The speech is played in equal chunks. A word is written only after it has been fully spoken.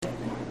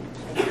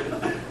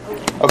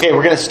Okay,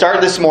 we're going to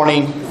start this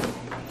morning,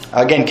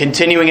 again,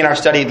 continuing in our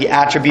study of the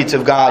attributes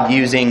of God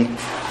using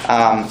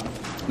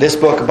this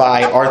book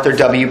by Arthur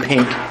W.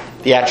 Pink,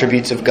 The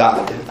Attributes of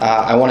God.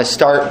 I want to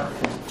start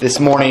this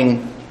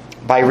morning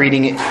by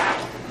reading it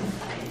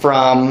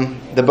from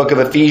the book of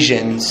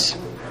Ephesians,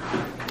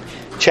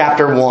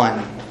 chapter 1.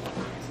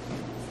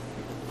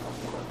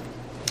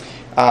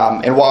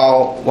 And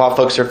while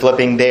folks are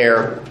flipping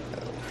there,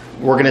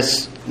 we're going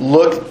to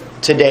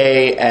look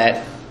today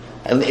at,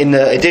 in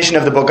the edition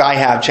of the book I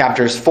have,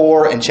 chapters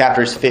 4 and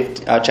chapter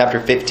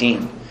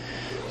 15.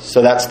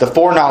 So that's the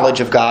foreknowledge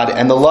of God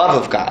and the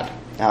love of God,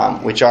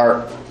 which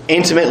are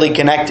intimately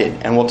connected.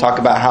 And we'll talk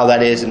about how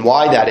that is and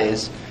why that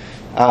is.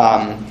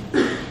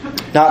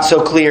 Not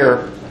so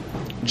clear,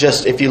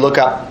 just if you look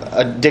up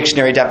a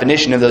dictionary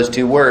definition of those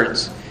two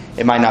words,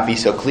 it might not be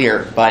so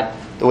clear. But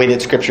the way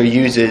that Scripture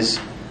uses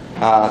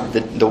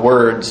the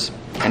words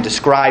and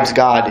describes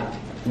God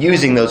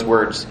using those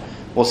words,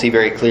 we'll see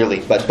very clearly.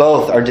 But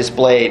both are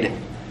displayed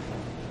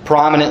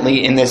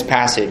prominently in this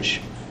passage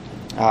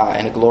in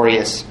a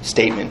glorious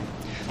statement.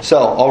 So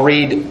I'll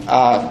read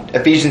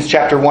Ephesians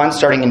chapter 1,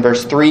 starting in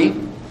verse 3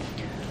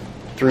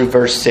 through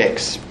verse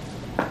 6.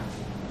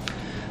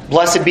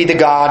 Blessed be the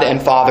God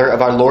and Father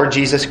of our Lord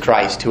Jesus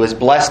Christ, who has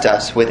blessed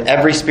us with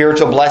every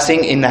spiritual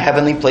blessing in the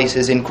heavenly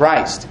places in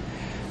Christ,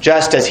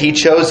 just as He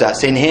chose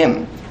us in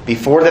Him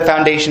before the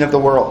foundation of the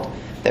world,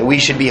 that we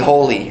should be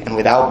holy and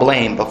without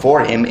blame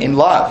before Him in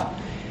love,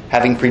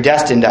 having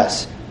predestined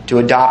us to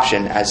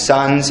adoption as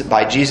sons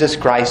by Jesus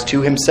Christ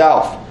to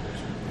Himself,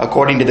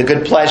 according to the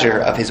good pleasure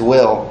of His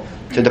will,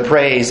 to the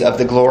praise of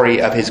the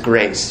glory of His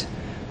grace,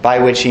 by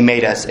which He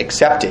made us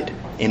accepted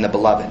in the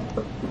Beloved.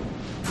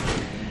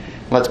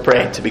 Let's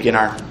pray to begin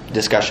our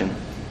discussion.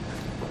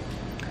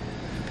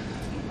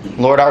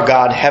 Lord our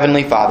God,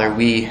 Heavenly Father,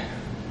 we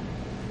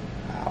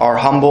are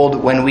humbled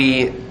when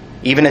we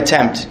even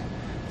attempt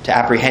to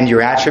apprehend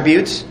Your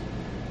attributes,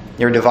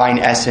 Your divine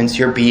essence,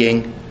 Your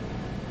being,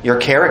 Your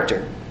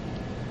character.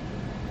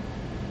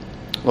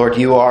 Lord,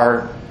 You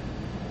are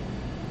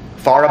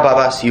far above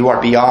us. You are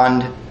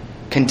beyond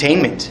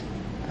containment.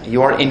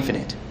 You are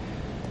infinite.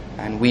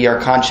 And we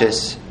are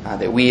conscious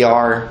that we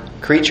are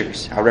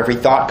creatures. Our every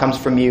thought comes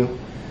from You.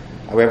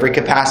 Our every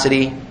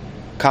capacity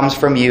comes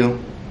from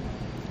You.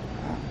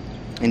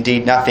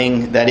 Indeed,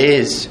 nothing that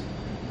is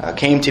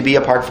came to be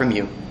apart from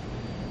You.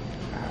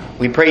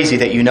 We praise You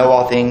that You know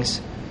all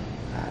things,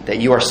 that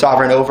You are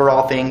sovereign over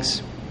all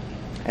things.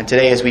 And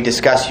today, as we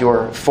discuss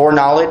Your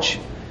foreknowledge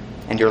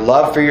and Your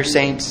love for Your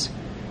saints,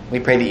 we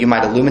pray that You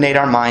might illuminate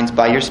our minds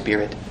by Your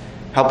Spirit.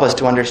 Help us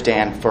to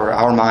understand, for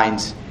our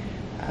minds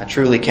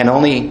truly can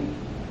only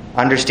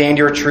understand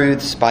Your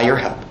truths by Your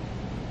help.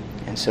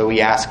 And so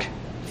we ask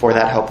for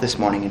that help this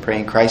morning and pray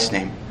in Christ's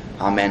name.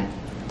 Amen.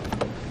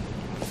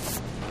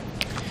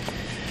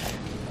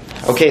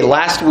 Okay,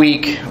 last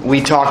week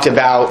we talked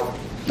about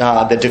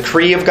the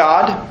decree of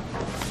God,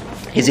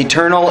 His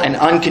eternal and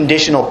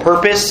unconditional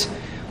purpose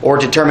or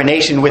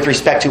determination with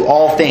respect to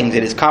all things.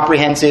 It is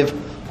comprehensive.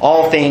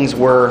 All things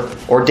were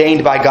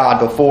ordained by God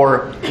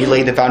before He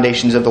laid the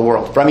foundations of the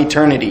world. From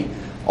eternity,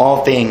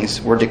 all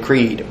things were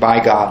decreed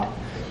by God.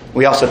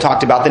 We also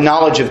talked about the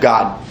knowledge of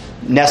God.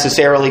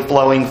 Necessarily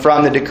flowing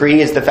from the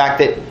decree is the fact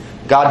that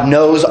God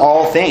knows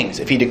all things.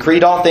 If He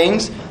decreed all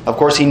things, of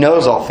course He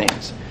knows all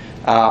things.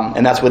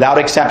 And that's without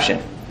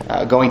exception.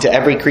 Going to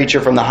every creature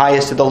from the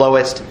highest to the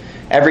lowest,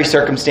 every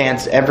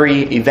circumstance,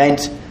 every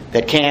event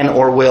that can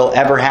or will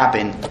ever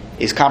happen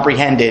is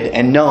comprehended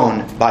and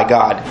known by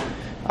God.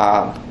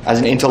 As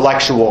an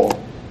intellectual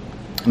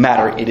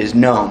matter, it is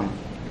known.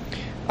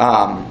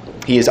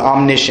 He is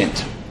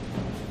omniscient.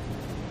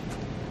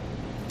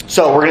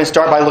 So we're going to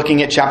start by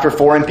looking at chapter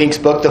 4 in Pink's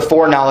book, The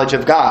Foreknowledge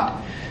of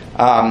God.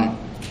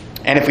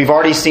 And if we've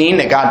already seen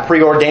that God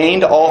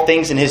preordained all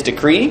things in His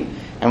decree,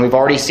 and we've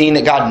already seen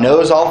that God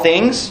knows all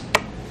things,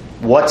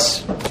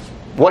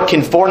 what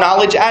can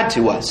foreknowledge add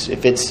to us?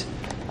 If it's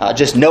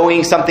just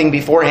knowing something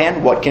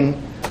beforehand, what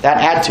can that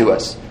add to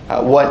us?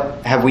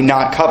 What have we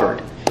not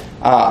covered?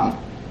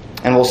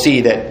 And we'll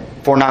see that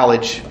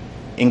foreknowledge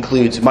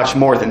includes much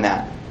more than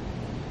that.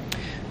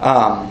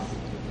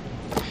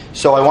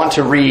 So I want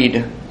to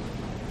read...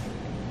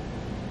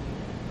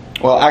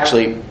 Well,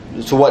 actually,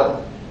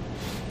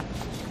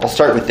 I'll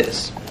start with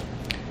this.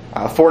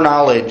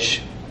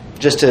 Foreknowledge,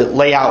 just to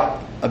lay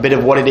out a bit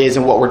of what it is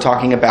and what we're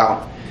talking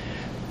about.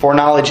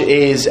 Foreknowledge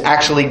is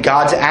actually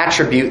God's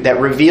attribute that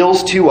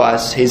reveals to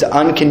us His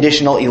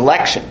unconditional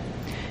election,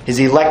 His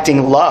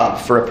electing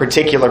love for a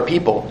particular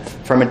people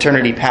from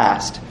eternity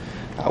past.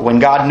 When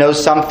God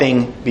knows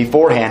something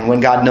beforehand, when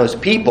God knows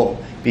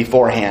people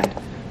beforehand,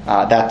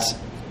 that's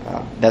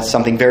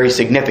something very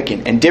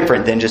significant and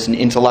different than just an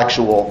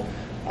intellectual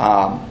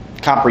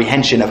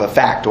comprehension of a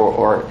fact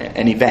or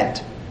an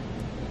event.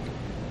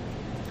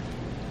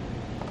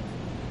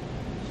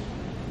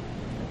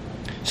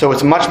 So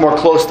it's much more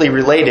closely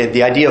related.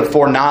 The idea of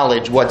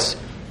foreknowledge, what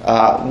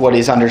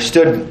is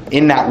understood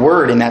in that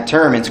word, in that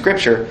term in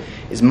Scripture,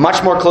 is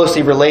much more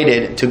closely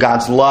related to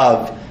God's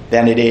love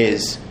than it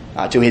is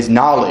to his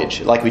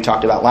knowledge, like we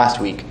talked about last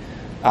week,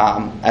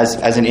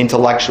 as an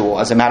intellectual,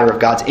 as a matter of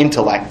God's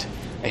intellect,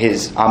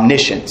 his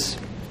omniscience.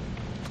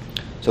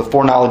 So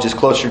foreknowledge is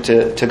closer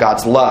to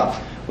God's love,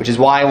 which is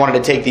why I wanted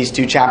to take these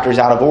two chapters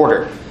out of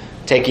order,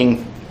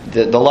 taking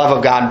the love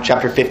of God,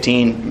 chapter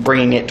 15,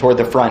 bringing it toward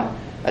the front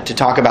to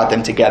talk about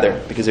them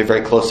together, because they're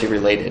very closely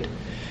related.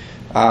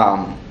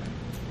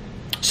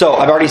 So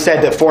I've already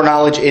said that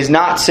foreknowledge is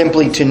not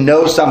simply to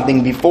know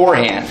something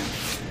beforehand.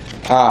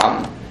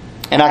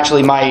 And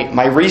actually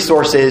my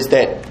resources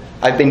that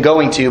I've been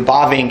going to,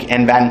 Bavinck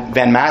and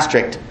Van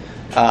Maastricht,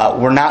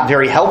 were not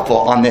very helpful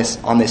on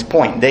this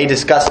point. They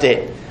discussed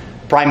it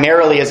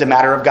primarily as a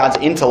matter of God's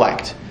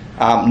intellect,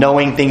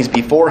 knowing things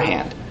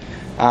beforehand.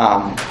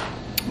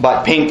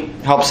 But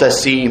Pink helps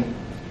us see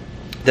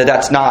that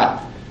that's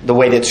not the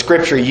way that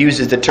Scripture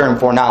uses the term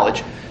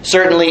foreknowledge.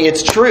 Certainly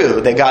it's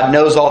true that God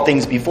knows all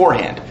things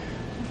beforehand.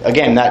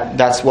 Again,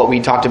 that's what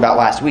we talked about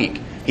last week.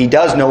 He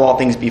does know all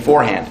things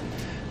beforehand.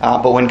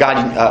 But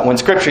when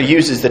Scripture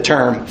uses the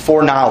term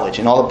foreknowledge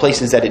in all the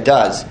places that it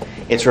does,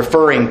 it's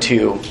referring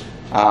to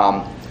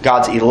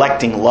God's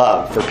electing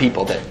love for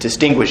people that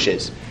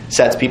distinguishes,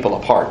 sets people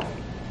apart.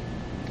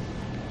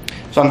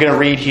 So I'm going to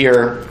read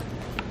here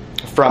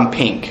from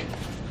Pink.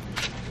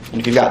 And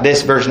if you've got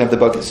this version of the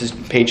book, this is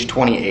page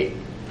 28.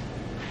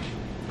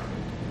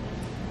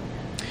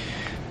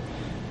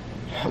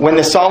 When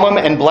the solemn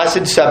and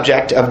blessed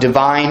subject of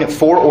divine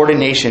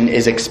foreordination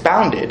is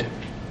expounded,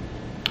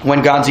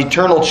 when God's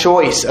eternal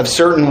choice of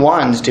certain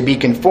ones to be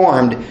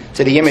conformed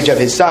to the image of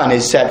his Son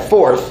is set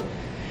forth,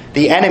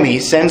 the enemy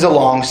sends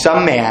along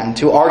some man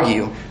to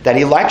argue that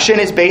election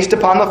is based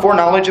upon the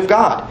foreknowledge of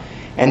God.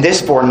 And this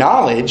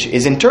foreknowledge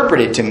is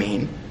interpreted to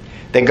mean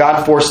that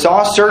God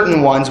foresaw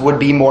certain ones would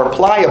be more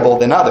pliable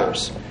than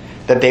others,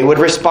 that they would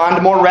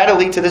respond more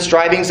readily to the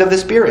strivings of the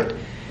Spirit,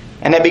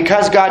 and that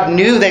because God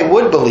knew they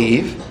would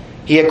believe,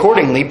 he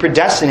accordingly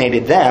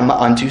predestinated them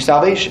unto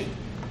salvation.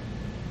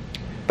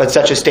 But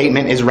such a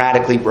statement is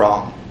radically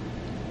wrong.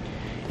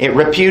 It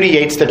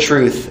repudiates the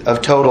truth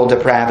of total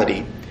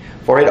depravity,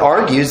 for it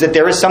argues that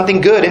there is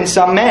something good in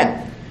some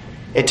men.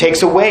 It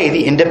takes away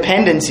the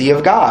independency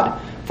of God,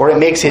 for it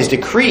makes his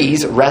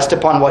decrees rest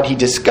upon what he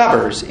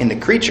discovers in the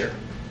creature.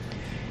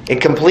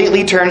 It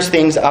completely turns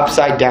things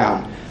upside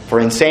down, for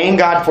in saying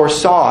God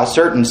foresaw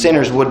certain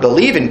sinners would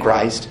believe in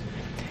Christ,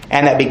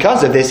 and that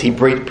because of this he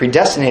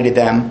predestinated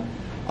them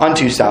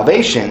unto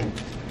salvation,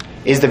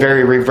 is the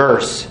very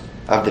reverse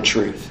of the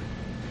truth.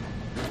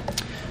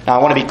 Now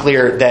I want to be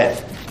clear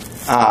that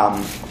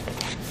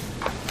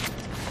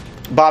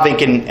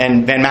Bavinck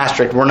and Van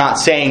Maastricht were not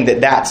saying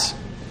that that's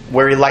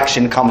where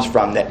election comes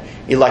from, that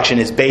election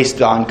is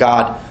based on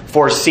God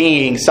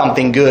foreseeing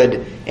something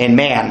good in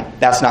man.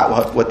 That's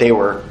not what they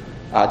were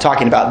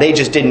talking about. They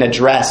just didn't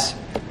address,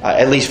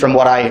 at least from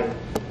what I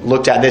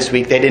looked at this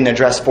week, they didn't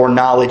address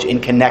foreknowledge in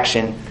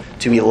connection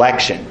to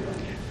election.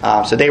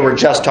 So they were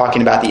just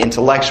talking about the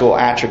intellectual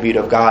attribute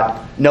of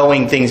God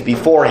knowing things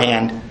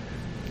beforehand,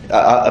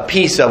 a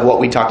piece of what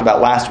we talked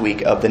about last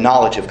week of the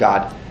knowledge of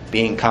God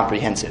being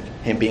comprehensive,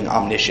 him being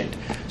omniscient.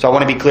 So I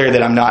want to be clear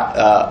that I'm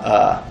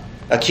not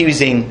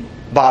accusing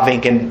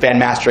Bavinck and Van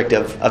Maastricht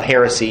of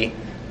heresy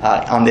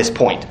on this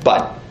point.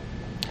 But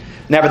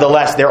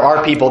nevertheless, there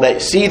are people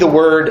that see the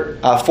word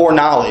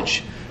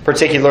foreknowledge,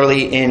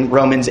 particularly in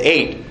Romans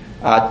 8,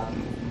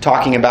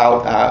 talking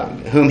about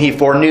whom he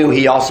foreknew,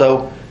 he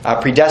also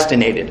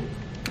predestinated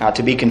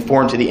to be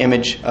conformed to the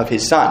image of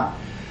his Son.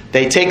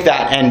 They take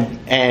that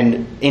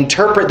and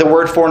interpret the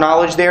word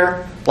foreknowledge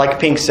there, like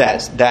Pink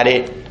says, that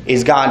it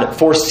is God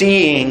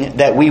foreseeing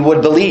that we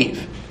would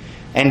believe,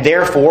 and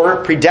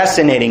therefore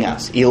predestinating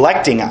us,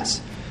 electing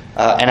us.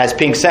 And as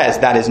Pink says,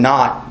 that is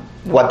not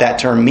what that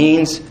term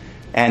means,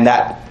 and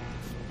that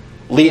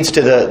leads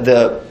to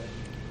the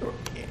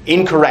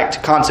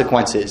incorrect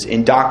consequences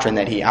in doctrine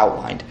that he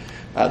outlined.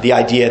 The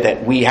idea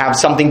that we have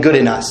something good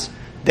in us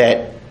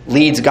that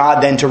leads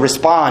God then to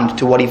respond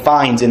to what he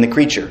finds in the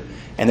creature.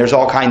 And there's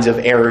all kinds of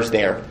errors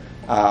there.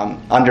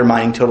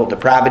 Undermining total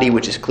depravity,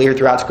 which is clear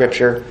throughout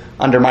Scripture.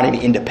 Undermining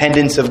the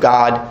independence of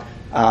God.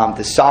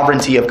 The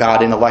sovereignty of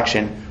God in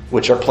election,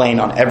 which are plain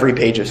on every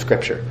page of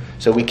Scripture.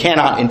 So we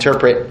cannot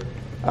interpret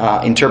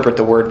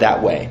the word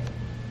that way.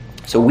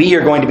 So we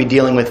are going to be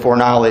dealing with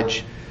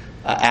foreknowledge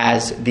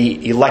as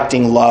the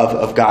electing love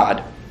of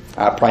God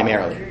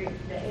primarily.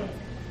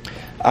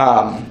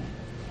 And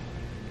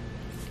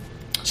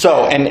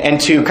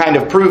to kind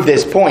of prove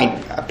this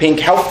point, Pink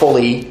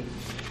helpfully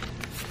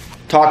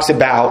talks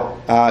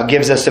about,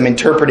 gives us some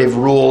interpretive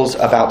rules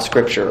about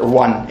Scripture, or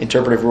one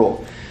interpretive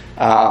rule.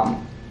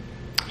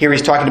 Here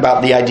he's talking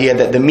about the idea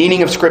that the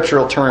meaning of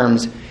scriptural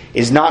terms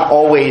is not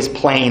always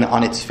plain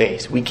on its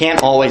face. We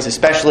can't always,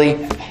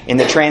 especially in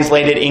the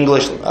translated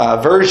English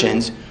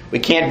versions, we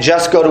can't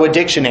just go to a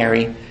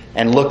dictionary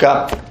and look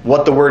up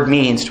what the word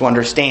means to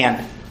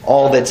understand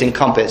all that's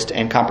encompassed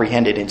and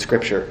comprehended in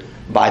Scripture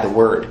by the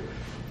word.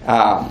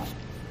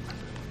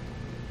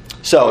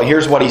 So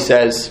here's what he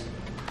says,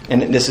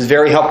 and this is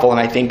very helpful and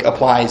I think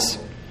applies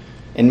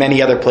in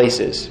many other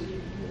places.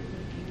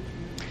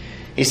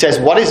 He says,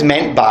 what is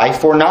meant by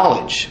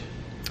foreknowledge?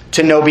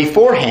 To know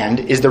beforehand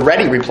is the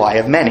ready reply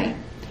of many.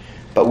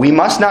 But we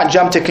must not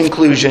jump to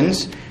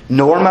conclusions,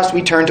 nor must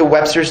we turn to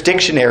Webster's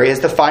dictionary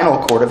as the final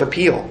court of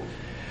appeal.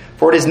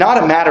 For it is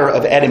not a matter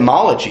of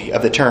etymology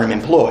of the term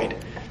employed.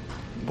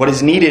 What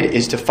is needed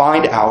is to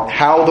find out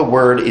how the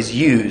word is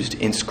used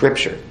in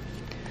Scripture.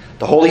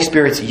 The Holy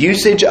Spirit's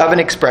usage of an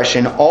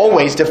expression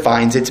always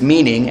defines its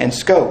meaning and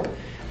scope.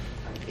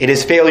 It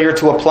is failure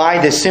to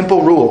apply this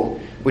simple rule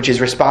which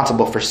is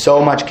responsible for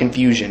so much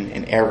confusion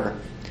and error.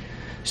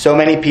 So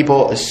many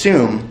people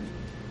assume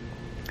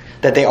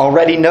that they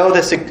already know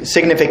the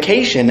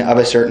signification of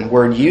a certain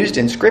word used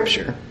in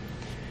Scripture,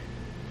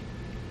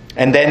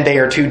 and then they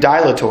are too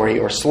dilatory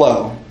or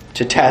slow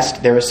to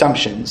test their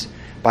assumptions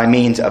by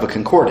means of a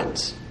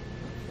concordance.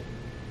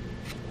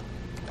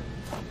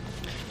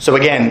 So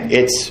again,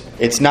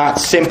 it's not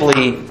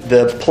simply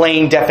the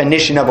plain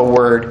definition of a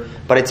word,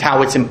 but it's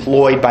how it's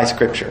employed by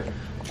Scripture,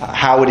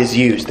 how it is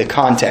used, the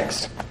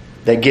context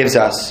that gives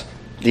us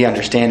the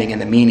understanding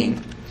and the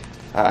meaning.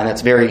 And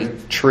that's very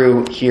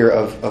true here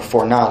of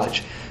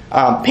foreknowledge.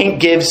 Pink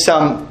gives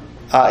some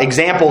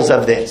examples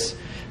of this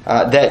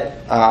that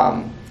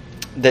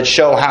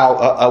show how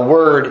a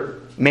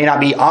word may not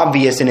be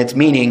obvious in its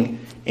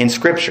meaning in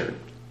Scripture.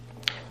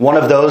 One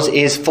of those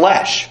is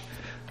flesh.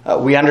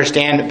 We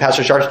understand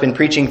Pastor Sharp's been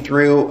preaching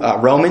through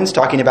Romans,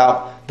 talking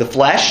about the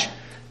flesh.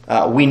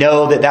 We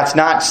know that that's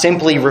not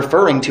simply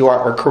referring to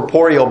our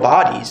corporeal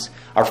bodies,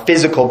 our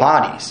physical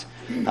bodies,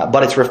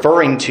 but it's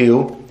referring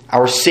to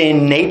our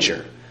sin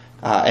nature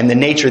and the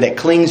nature that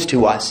clings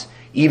to us,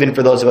 even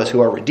for those of us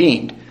who are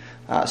redeemed.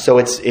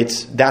 So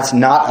that's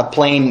not a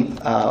plain.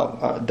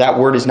 That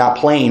word is not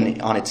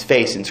plain on its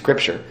face in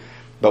Scripture,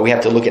 but we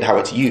have to look at how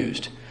it's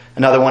used.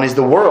 Another one is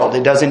the world.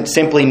 It doesn't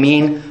simply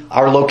mean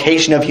our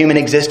location of human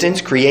existence,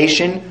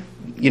 creation,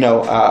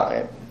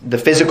 the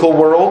physical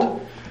world,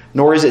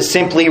 nor is it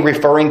simply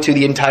referring to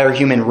the entire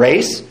human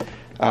race.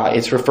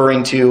 It's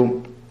referring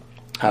to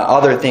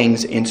other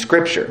things in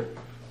Scripture.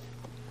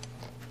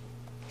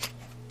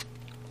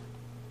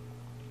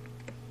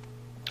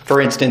 For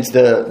instance,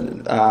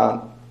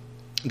 the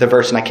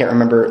verse, and I can't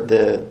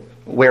remember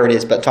where it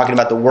is, but talking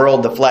about the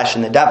world, the flesh,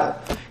 and the devil.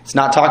 It's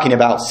not talking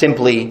about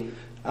simply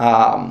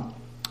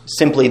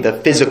the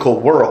physical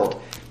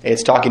world.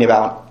 It's talking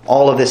about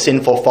all of the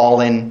sinful,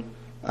 fallen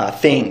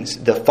things,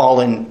 the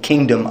fallen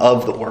kingdom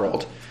of the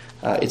world.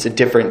 It's a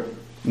different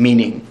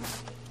meaning.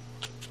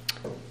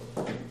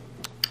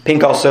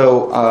 Pink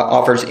also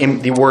offers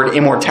the word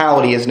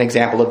immortality as an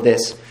example of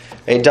this.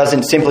 It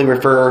doesn't simply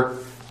refer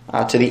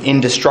to the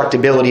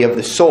indestructibility of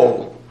the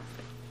soul.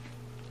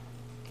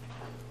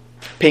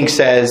 Pink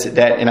says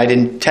that, and I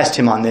didn't test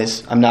him on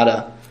this, I'm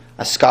not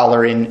a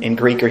scholar in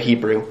Greek or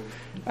Hebrew,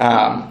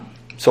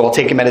 so I'll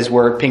take him at his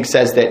word. Pink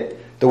says that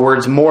the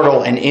words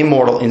mortal and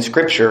immortal in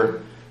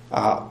Scripture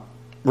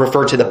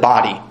refer to the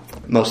body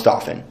most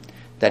often.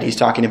 That he's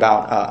talking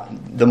about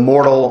the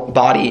mortal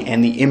body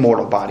and the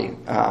immortal body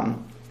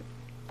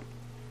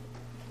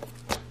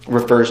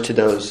refers to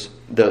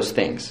those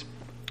things.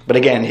 But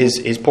again,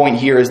 his point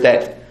here is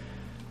that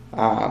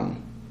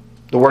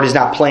the word is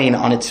not plain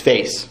on its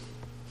face.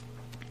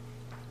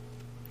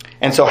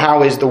 And so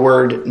how is the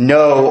word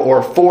know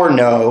or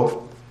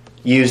foreknow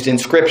used in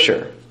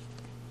Scripture?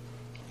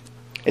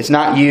 It's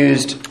not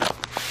used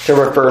to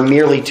refer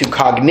merely to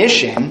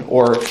cognition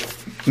or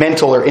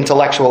mental or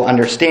intellectual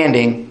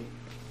understanding,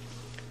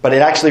 but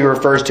it actually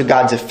refers to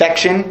God's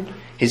affection,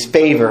 His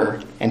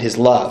favor, and His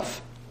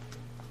love.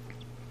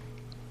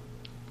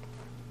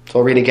 So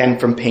I'll read again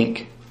from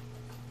Pink.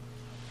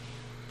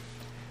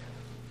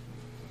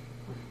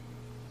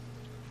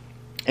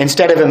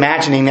 Instead of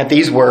imagining that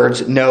these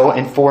words, know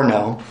and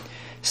foreknow,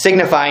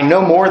 signify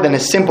no more than a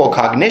simple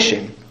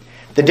cognition,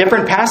 the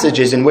different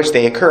passages in which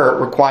they occur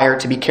require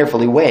to be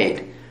carefully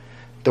weighed.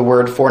 The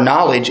word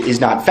foreknowledge is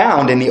not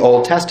found in the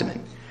Old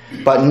Testament,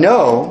 but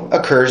know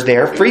occurs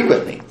there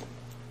frequently.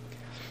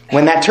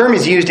 When that term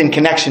is used in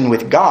connection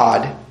with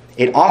God,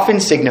 it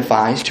often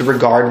signifies to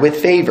regard with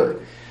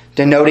favor,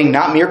 denoting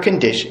not mere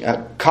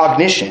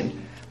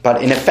cognition,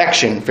 but an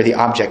affection for the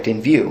object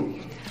in view.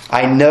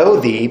 I know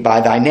thee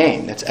by thy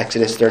name. That's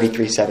Exodus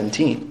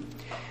 33:17.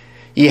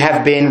 Ye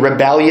have been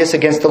rebellious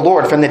against the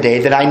Lord from the day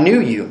that I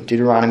knew you.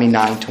 Deuteronomy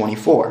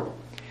 9:24.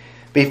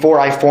 Before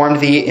I formed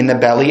thee in the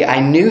belly, I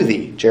knew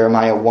thee.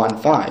 Jeremiah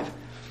 1:5.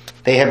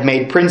 They have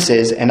made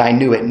princes, and I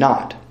knew it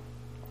not.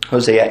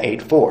 Hosea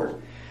 8:4.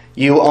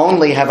 You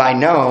only have I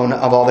known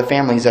of all the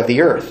families of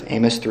the earth.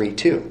 Amos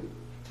 3:2.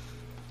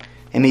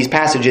 In these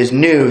passages,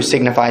 knew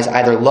signifies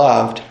either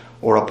loved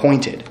or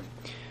appointed.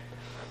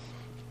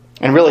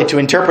 And really, to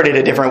interpret it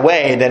a different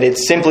way, that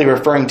it's simply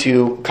referring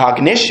to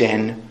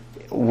cognition,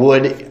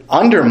 would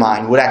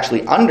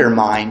actually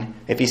undermine,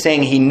 if he's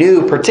saying he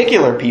knew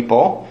particular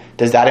people,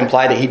 does that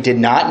imply that he did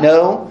not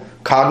know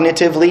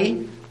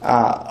cognitively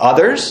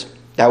others?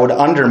 That would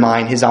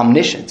undermine his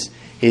omniscience,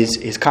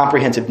 his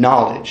comprehensive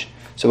knowledge.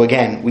 So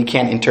again, we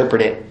can't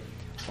interpret it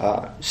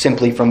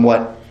simply from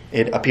what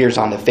it appears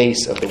on the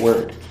face of the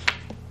word.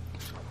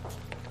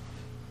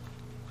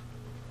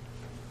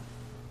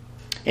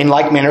 In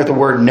like manner, the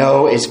word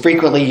know is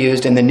frequently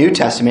used in the New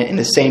Testament in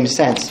the same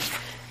sense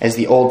as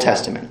the Old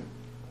Testament.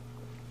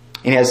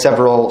 And he has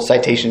several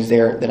citations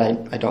there that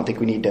I don't think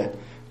we need to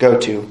go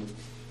to.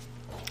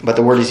 But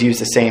the word is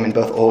used the same in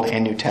both Old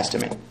and New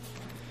Testament.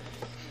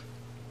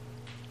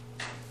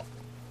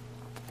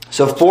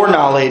 So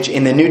foreknowledge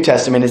in the New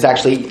Testament is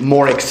actually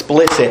more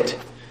explicit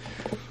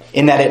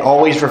in that it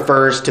always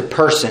refers to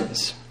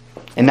persons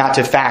and not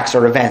to facts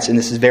or events. And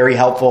this is very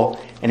helpful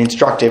and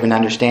instructive in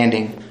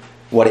understanding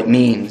what it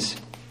means.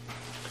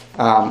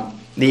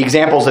 The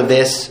examples of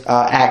this,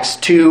 Acts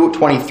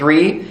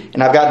 2:23,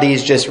 and I've got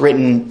these just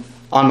written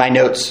on my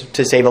notes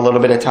to save a little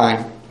bit of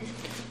time.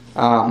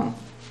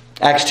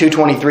 Acts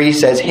 2:23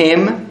 says,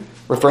 him,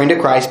 referring to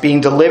Christ,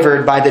 being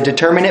delivered by the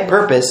determinate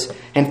purpose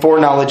and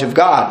foreknowledge of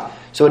God.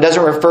 So it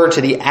doesn't refer to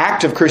the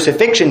act of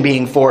crucifixion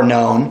being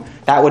foreknown.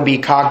 That would be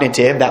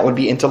cognitive, that would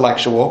be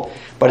intellectual.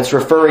 But it's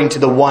referring to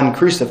the one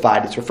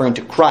crucified. It's referring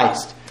to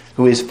Christ,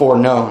 who is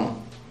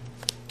foreknown.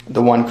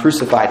 The one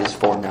crucified is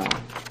foreknown.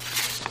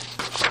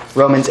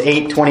 Romans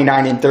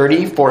 8:29 and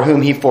 30, for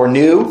whom he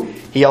foreknew,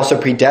 he also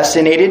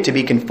predestinated to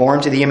be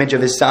conformed to the image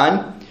of his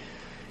Son.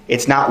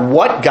 It's not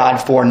what God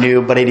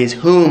foreknew, but it is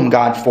whom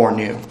God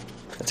foreknew.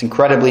 That's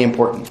incredibly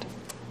important.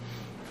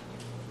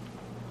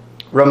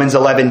 Romans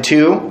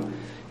 11:2,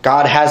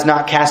 God has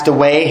not cast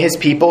away his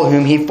people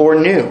whom he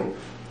foreknew.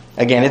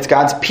 Again, it's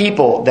God's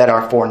people that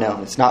are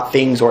foreknown. It's not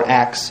things or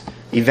acts,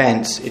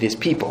 events. It is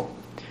people.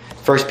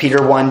 1 Peter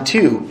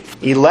 1:2,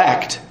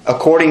 elect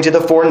according to the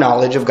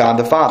foreknowledge of God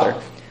the Father.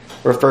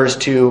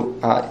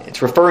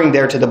 It's referring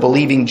there to the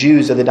believing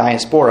Jews of the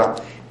diaspora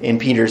in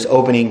Peter's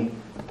opening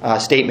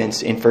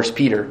statements in 1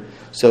 Peter.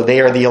 So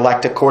they are the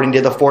elect according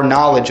to the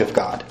foreknowledge of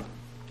God.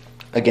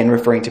 Again,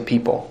 referring to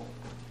people.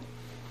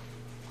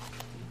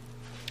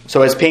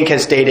 So as Pink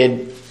has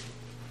stated,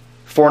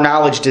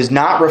 foreknowledge does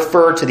not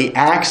refer to the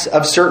acts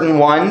of certain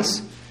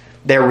ones,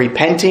 their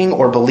repenting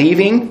or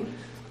believing.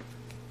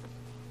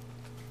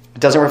 It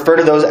doesn't refer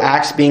to those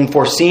acts being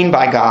foreseen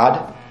by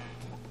God,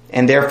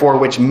 and therefore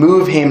which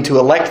move him to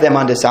elect them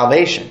unto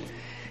salvation.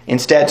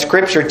 Instead,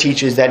 Scripture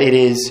teaches that it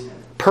is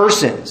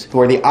persons who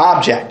are the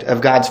object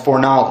of God's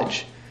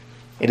foreknowledge.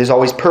 It is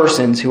always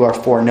persons who are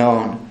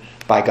foreknown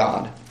by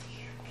God.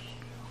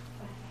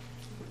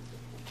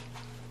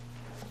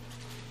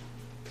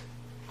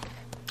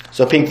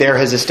 So Pink there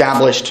has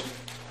established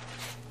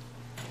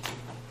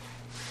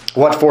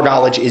what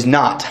foreknowledge is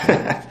not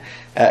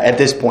at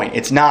this point.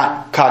 It's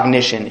not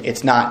cognition.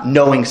 It's not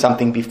knowing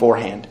something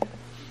beforehand.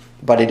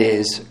 But it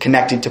is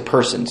connected to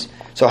persons.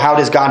 So how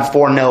does God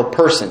foreknow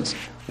persons?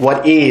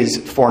 What is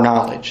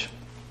foreknowledge?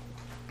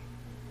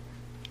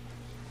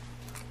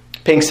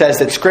 Pink says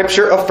that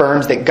Scripture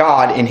affirms that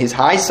God, in his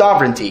high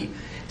sovereignty,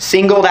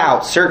 singled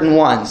out certain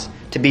ones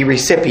to be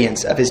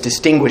recipients of his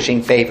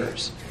distinguishing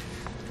favors.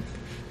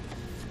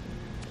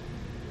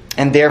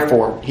 And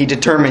therefore, he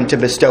determined to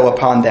bestow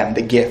upon them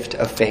the gift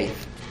of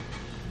faith.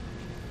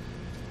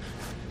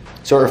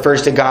 So it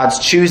refers to God's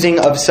choosing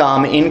of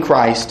some in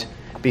Christ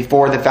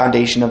before the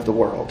foundation of the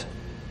world.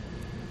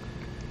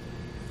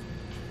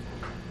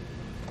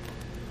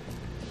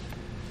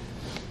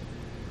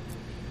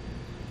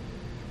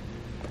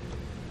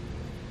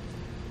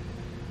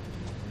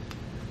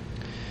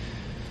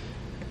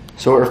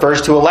 So it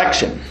refers to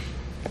election.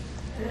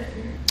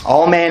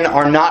 All men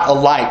are not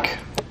alike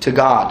to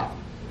God.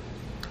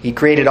 He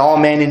created all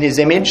men in his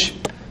image,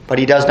 but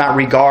he does not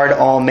regard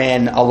all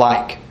men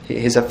alike.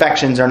 His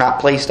affections are not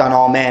placed on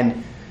all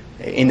men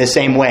in the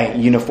same way,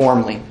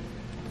 uniformly.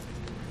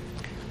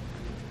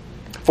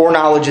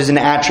 Foreknowledge is an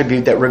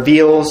attribute that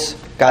reveals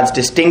God's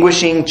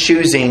distinguishing,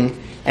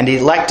 choosing, and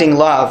electing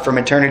love from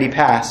eternity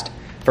past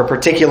for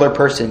particular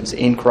persons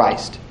in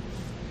Christ.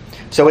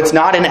 So it's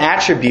not an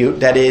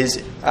attribute that is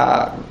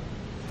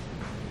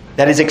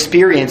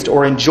experienced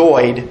or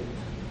enjoyed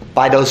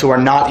by those who are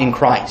not in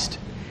Christ.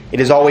 It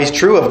is always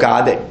true of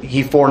God that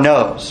he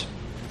foreknows.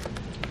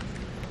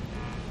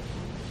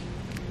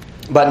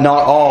 But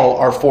not all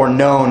are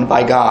foreknown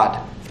by God.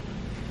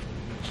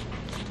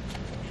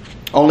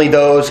 Only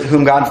those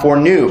whom God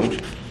foreknew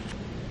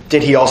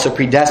did he also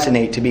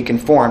predestinate to be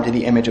conformed to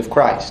the image of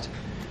Christ.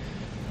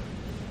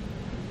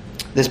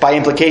 This by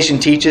implication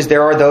teaches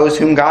there are those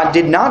whom God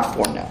did not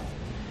foreknow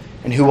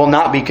and who will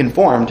not be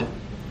conformed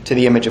to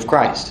the image of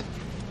Christ.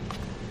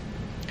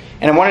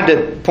 And I wanted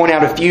to point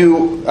out a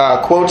few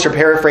quotes or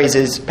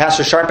paraphrases.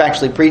 Pastor Sharp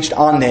actually preached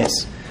on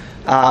this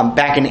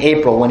back in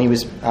April when he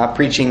was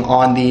preaching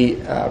on the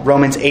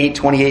Romans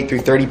 8:28 through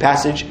 30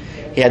 passage.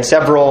 He had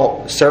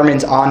several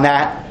sermons on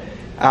that.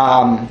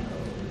 And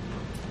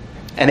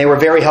they were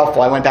very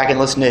helpful. I went back and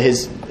listened to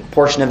his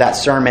portion of that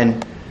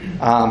sermon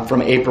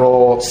from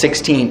April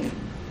 16th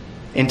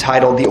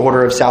entitled The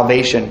Order of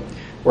Salvation,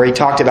 where he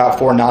talked about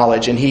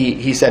foreknowledge. And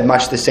he said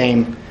much the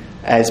same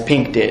as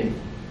Pink did.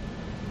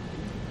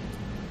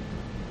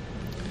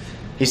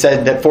 He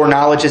said that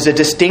foreknowledge is a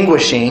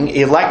distinguishing,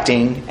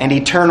 electing, and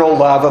eternal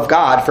love of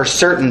God for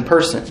certain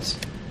persons.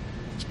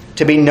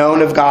 To be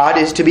known of God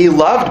is to be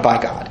loved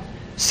by God,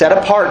 set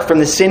apart from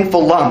the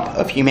sinful lump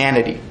of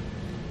humanity.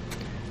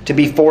 To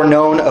be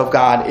foreknown of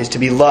God is to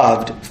be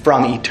loved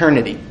from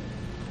eternity.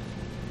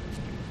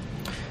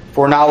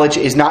 Foreknowledge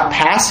is not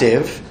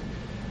passive,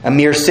 a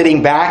mere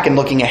sitting back and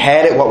looking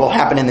ahead at what will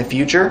happen in the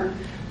future,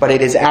 but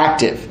it is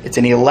active. It's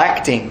an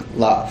electing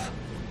love.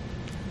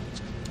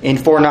 In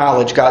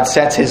foreknowledge, God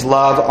sets his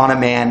love on a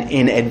man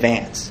in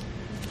advance.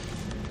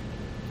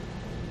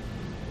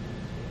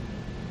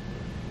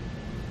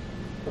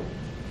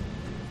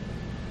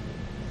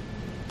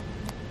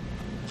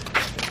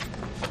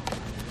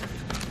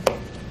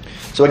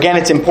 So again,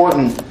 it's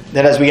important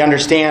that as we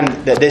understand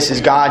that this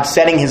is God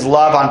setting his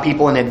love on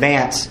people in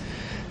advance,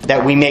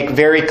 that we make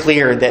very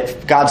clear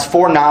that God's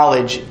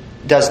foreknowledge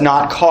does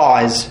not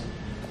cause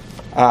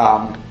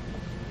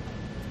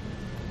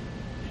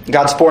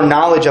God's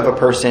foreknowledge of a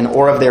person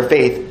or of their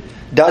faith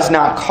does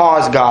not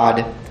cause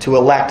God to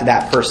elect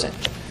that person.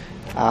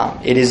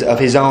 It is of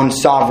his own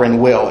sovereign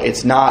will.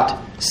 It's not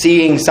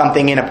seeing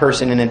something in a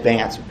person in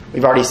advance.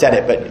 We've already said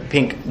it, but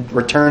Pink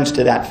returns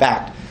to that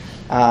fact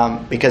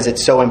because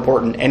it's so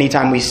important.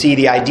 Anytime we see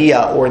the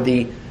idea or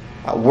the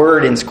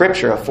word in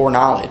Scripture of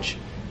foreknowledge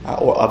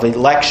or of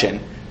election,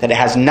 that it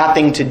has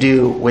nothing to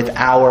do with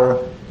our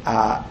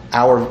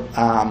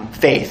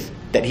faith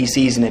that he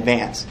sees in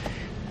advance.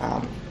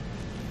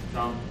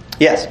 Tom?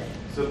 Yes?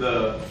 So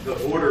the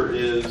order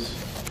is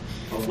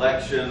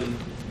election,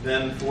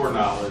 then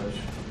foreknowledge,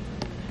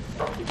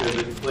 because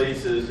it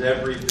places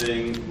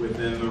everything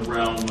within the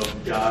realm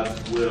of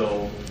God's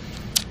will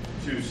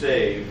to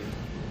save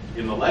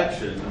in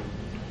election,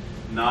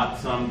 not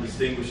some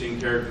distinguishing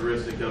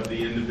characteristic of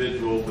the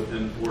individual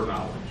within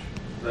foreknowledge.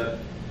 Is that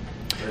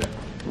right?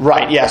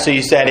 Right, yeah. So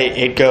you said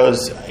it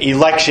goes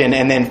election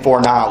and then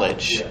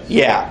foreknowledge. Yes.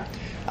 Yeah.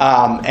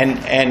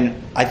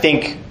 And I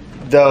think,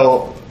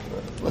 though,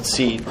 let's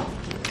see,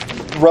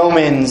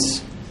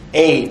 Romans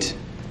 8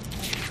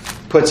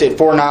 puts it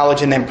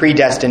foreknowledge and then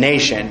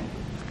predestination.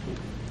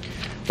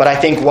 But I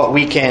think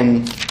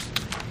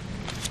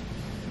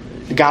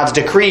God's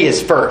decree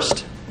is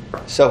first.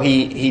 So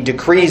he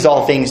decrees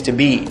all things to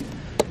be.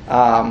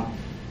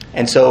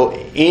 And so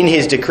in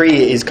his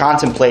decree is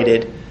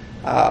contemplated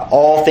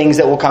all things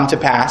that will come to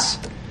pass.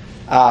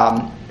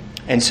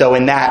 And so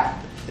in that,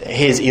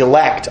 his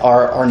elect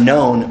are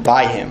known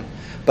by him.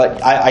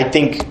 But I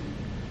think,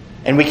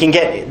 and we can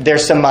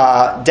there's some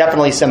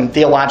definitely some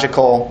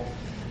theological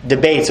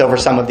debates over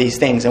some of these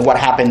things and what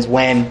happens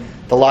when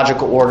the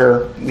logical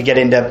order, we get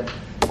into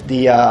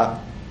the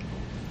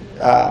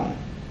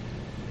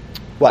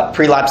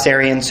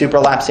prelapsarian,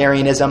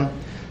 supralapsarianism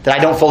that I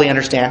don't fully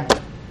understand,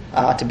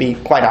 to be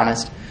quite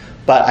honest.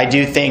 But I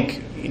do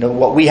think,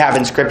 what we have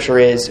in Scripture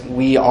is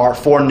we are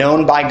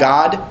foreknown by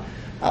God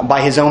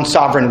by his own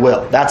sovereign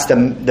will. That's the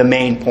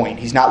main point.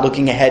 He's not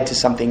looking ahead to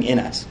something in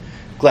us.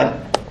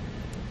 Glenn?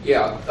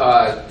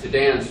 Yeah, to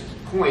Dan's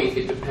point,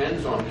 it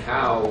depends on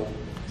how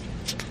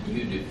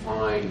you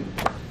define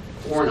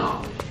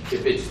foreknowledge.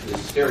 If it's the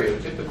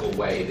stereotypical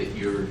way that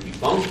you're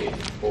debunking,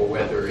 or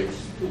whether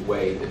it's the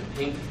way that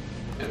Pink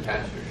and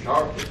Pastor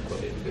Sharp has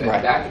put it,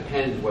 that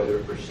depends whether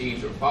it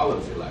precedes or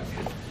follows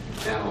election.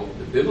 Now,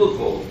 the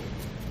biblical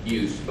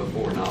use of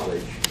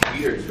foreknowledge,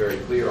 Peter is very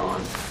clear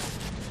on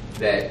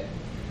that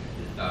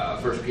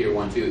 1 Peter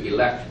 1:2,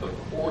 elect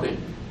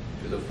according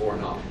to the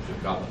foreknowledge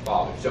of God the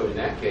Father. So in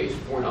that case,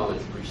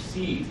 foreknowledge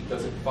precedes, it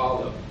doesn't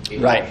follow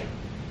election. Right.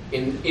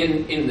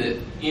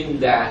 In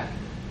that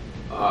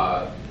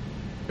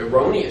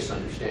erroneous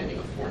understanding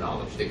of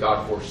foreknowledge, that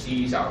God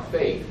foresees our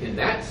faith, in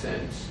that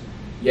sense,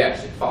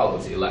 yes, it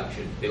follows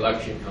election.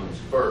 Election comes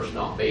first,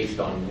 not based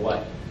on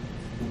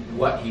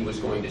what he was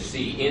going to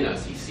see in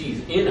us. He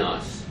sees in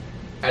us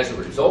as a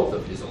result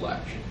of his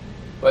election.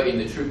 But in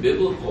the true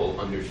biblical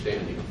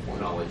understanding of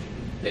foreknowledge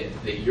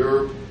that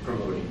you're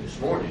promoting this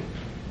morning,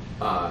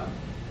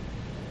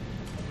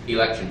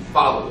 election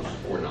follows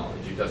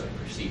foreknowledge. It doesn't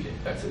precede it.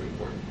 That's an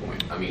important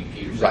point. I mean,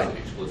 Peter says it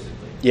explicitly.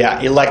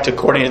 Yeah, elect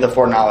according to the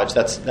foreknowledge.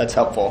 That's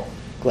helpful,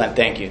 Glenn.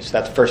 Thank you. So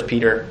that's 1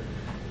 Peter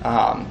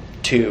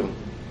 2.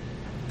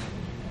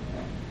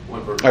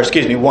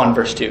 1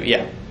 verse 2.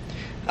 Yeah,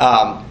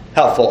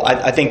 helpful.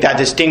 I think that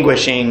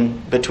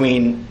distinguishing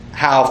between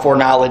how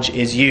foreknowledge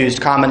is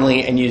used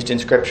commonly and used in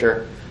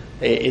Scripture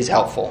is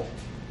helpful.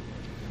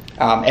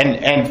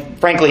 And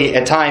frankly,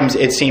 at times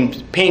it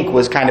seemed Pink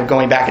was kind of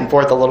going back and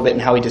forth a little bit in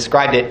how he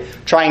described it,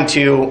 trying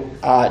to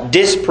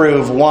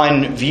disprove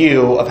one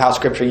view of how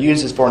Scripture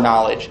uses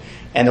foreknowledge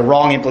and the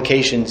wrong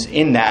implications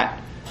in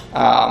that,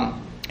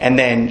 and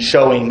then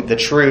showing the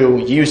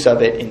true use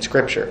of it in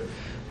Scripture.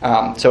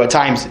 So at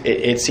times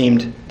it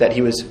seemed that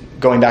he was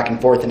going back and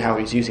forth in how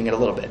he was using it a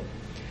little bit.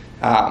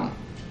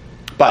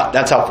 But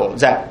that's helpful.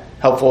 Is that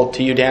helpful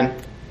to you, Dan?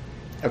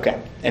 Okay.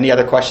 Any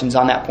other questions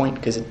on that point?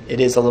 Because it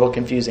is a little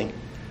confusing,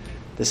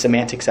 the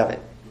semantics of it.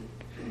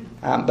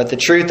 But the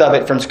truth of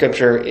it from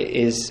Scripture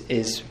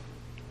is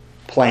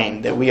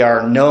plain, that we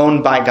are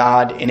known by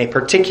God in a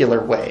particular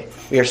way.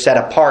 We are set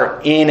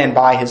apart in and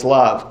by his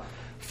love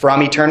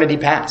from eternity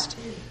past.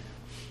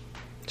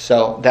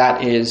 So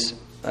that is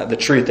the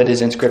truth that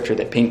is in Scripture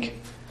that Pink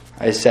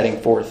is setting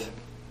forth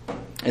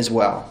as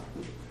well.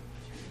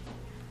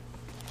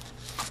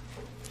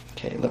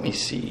 Okay, let me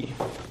see.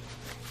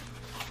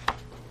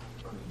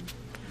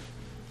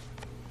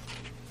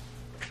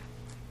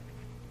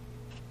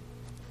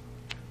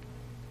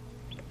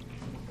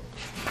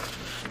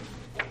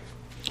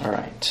 All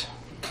right.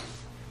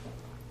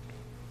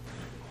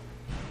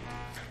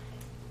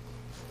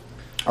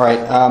 All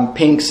right,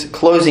 Pink's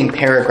closing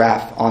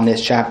paragraph on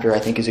this chapter, I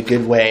think, is a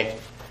good way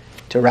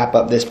to wrap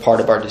up this part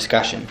of our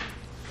discussion.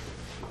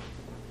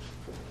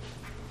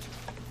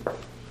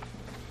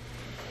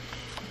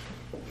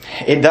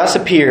 It thus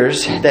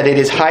appears that it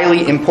is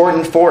highly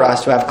important for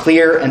us to have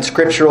clear and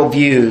scriptural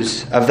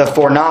views of the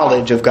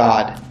foreknowledge of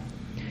God.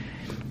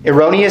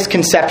 Erroneous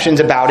conceptions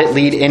about it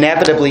lead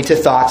inevitably to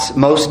thoughts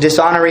most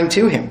dishonoring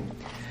to Him.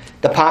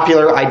 The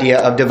popular idea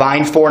of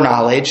divine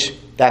foreknowledge,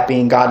 that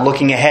being God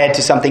looking ahead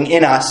to something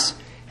in us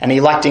and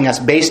electing us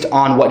based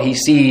on what He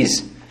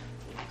sees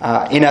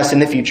in us in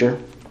the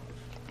future,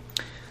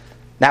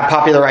 that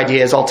popular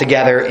idea is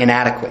altogether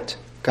inadequate.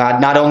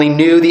 God not only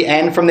knew the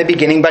end from the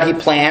beginning, but He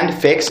planned,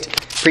 fixed,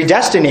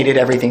 predestinated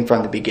everything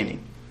from the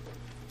beginning.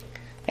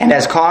 And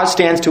as cause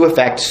stands to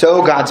effect,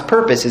 so God's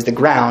purpose is the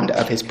ground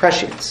of His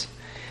prescience.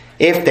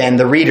 If then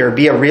the reader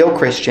be a real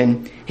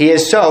Christian, he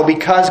is so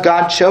because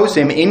God chose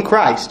him in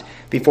Christ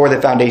before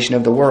the foundation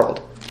of the world,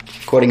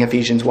 quoting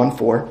Ephesians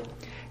 1:4,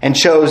 and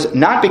chose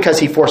not because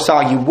He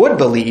foresaw you would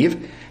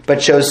believe, but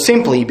chose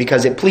simply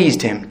because it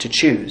pleased Him to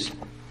choose.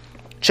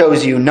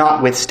 Chose you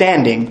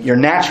notwithstanding your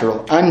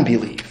natural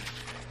unbelief.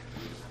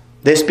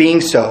 This being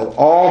so,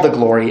 all the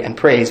glory and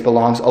praise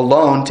belongs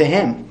alone to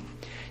Him.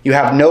 You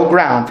have no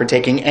ground for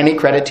taking any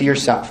credit to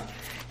yourself.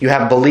 You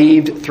have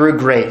believed through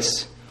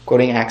grace,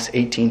 quoting Acts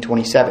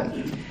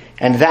 18:27,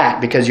 and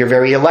that because your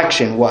very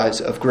election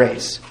was of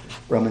grace,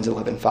 Romans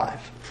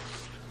 11:5.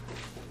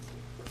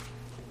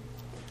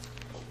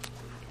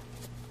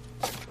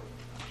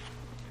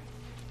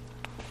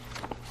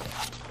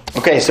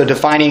 Okay, so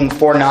defining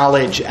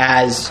foreknowledge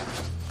as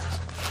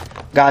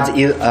God's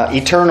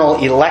eternal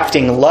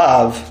electing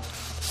love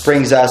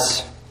brings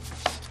us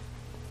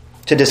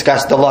to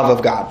discuss the love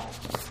of God.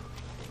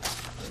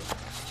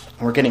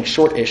 And we're getting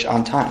short-ish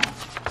on time.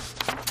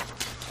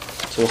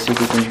 So we'll see if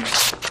we can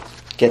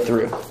get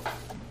through.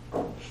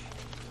 All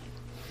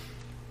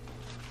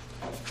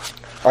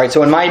right,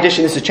 so in my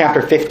edition, this is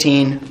chapter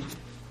 15.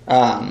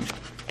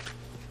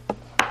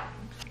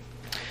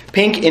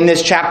 Pink, in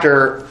this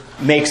chapter,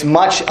 makes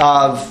much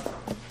of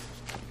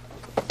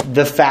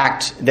the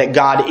fact that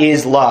God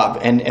is love,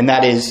 and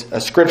that is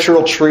a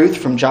scriptural truth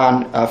from 1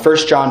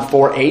 John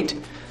 4:8.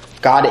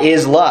 God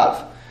is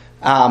love.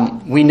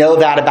 We know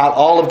that about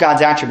all of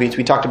God's attributes.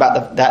 We talked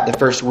about that the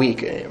first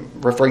week,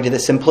 referring to the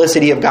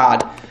simplicity of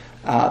God.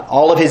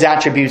 All of His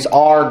attributes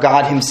are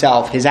God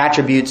Himself. His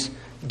attributes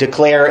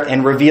declare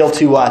and reveal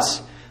to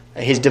us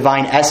His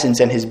divine essence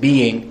and His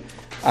being.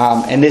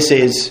 And this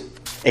is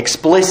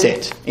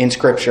explicit in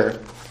Scripture,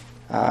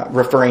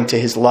 referring to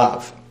His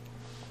love.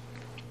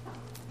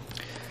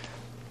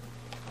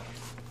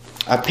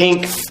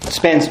 Pink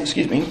spends,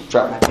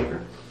 drop my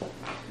paper.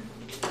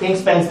 Pink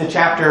spends the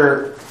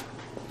chapter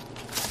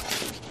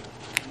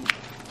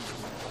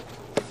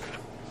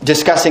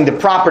discussing the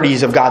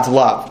properties of God's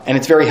love, and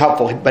it's very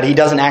helpful, but he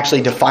doesn't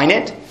actually define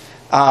it.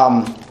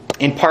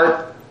 In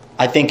part,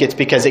 I think it's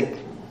because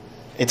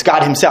it's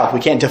God Himself. We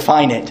can't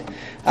define it.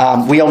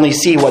 We only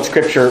see what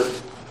Scripture,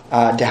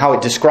 how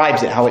it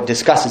describes it, how it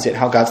discusses it,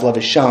 how God's love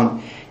is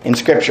shown in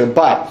Scripture.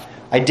 But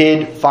I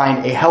did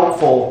find a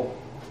helpful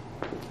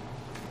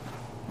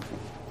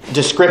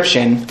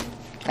description,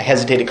 I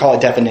hesitate to call it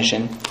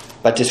definition,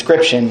 but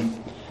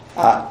description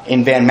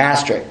in Van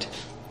Maastricht.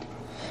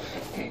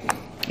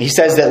 He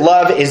says that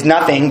love is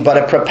nothing but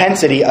a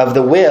propensity of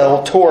the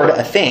will toward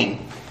a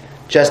thing,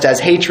 just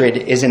as hatred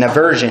is an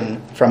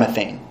aversion from a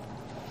thing.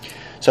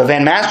 So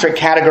Van Maastricht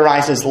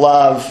categorizes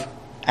love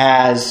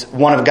as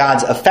one of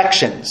God's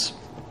affections.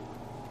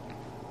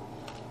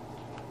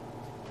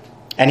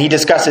 And he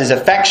discusses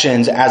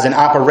affections as an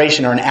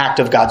operation or an act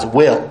of God's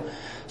will.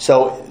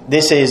 So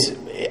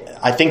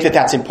I think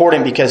that's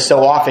important because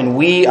so often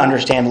we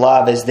understand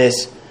love as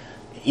this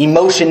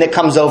emotion that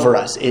comes over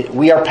us.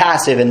 We are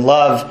passive and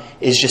love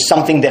is just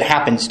something that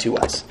happens to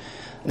us.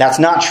 That's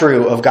not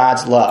true of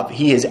God's love.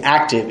 He is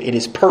active. It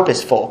is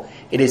purposeful.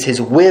 It is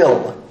His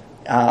will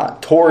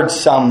towards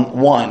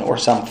someone or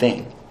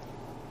something.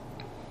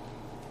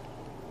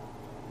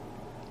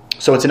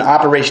 So it's an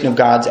operation of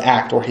God's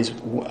act or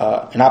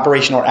an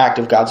operation or act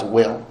of God's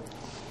will.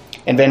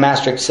 And Van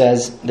Maastricht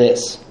says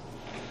this: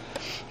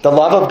 the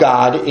love of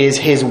God is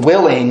His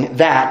willing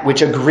that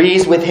which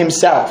agrees with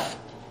Himself,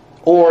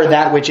 or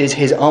that which is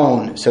His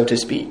own, so to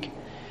speak,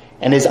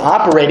 and is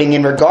operating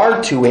in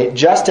regard to it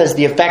just as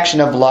the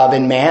affection of love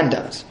in man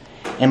does,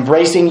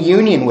 embracing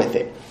union with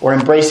it, or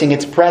embracing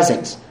its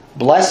presence,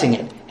 blessing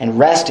it, and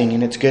resting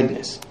in its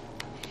goodness.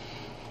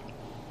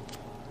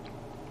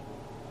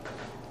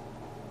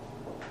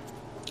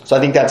 So I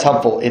think that's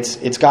helpful.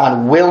 It's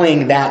God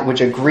willing that which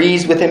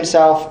agrees with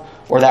Himself,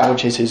 or that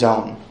which is His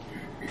own.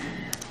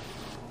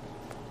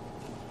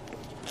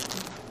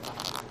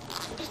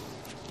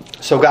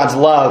 So God's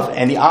love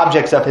and the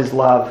objects of his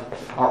love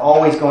are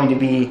always going to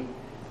be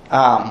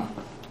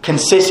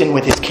consistent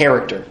with his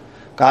character.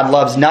 God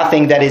loves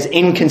nothing that is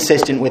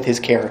inconsistent with his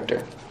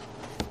character.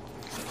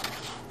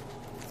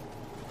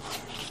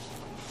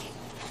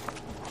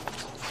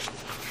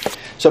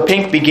 So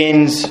Pink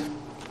begins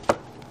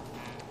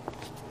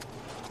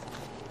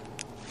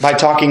by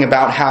talking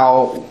about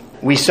how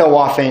we so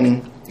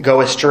often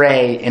go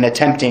astray in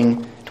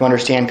attempting to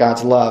understand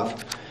God's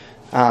love,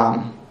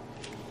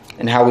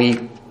 and how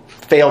we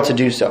fail to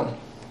do so.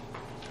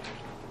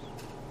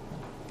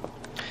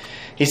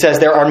 He says,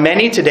 there are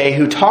many today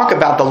who talk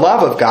about the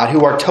love of God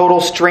who are total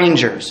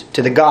strangers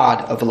to the God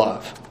of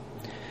love.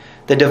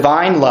 The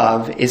divine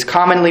love is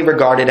commonly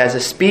regarded as a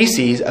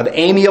species of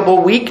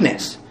amiable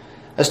weakness,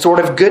 a sort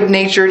of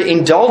good-natured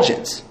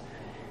indulgence.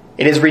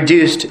 It is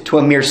reduced to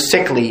a mere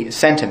sickly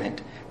sentiment,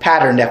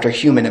 patterned after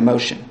human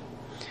emotion.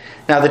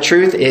 Now the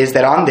truth is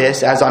that on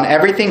this, as on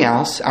everything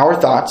else, our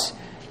thoughts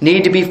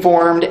need to be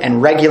formed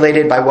and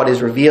regulated by what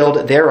is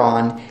revealed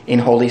thereon in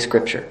Holy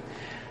Scripture.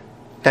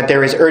 That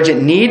there is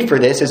urgent need for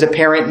this is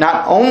apparent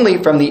not only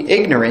from the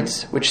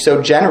ignorance which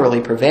so generally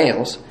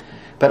prevails,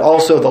 but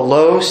also the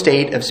low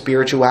state of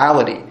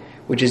spirituality,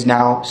 which is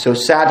now so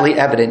sadly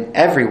evident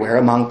everywhere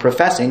among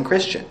professing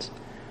Christians.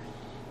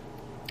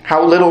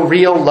 How little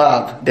real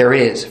love there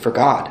is for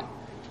God.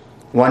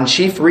 One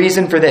chief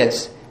reason for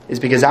this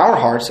is because our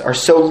hearts are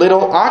so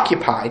little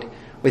occupied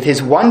with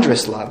his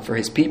wondrous love for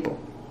his people.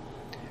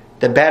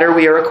 The better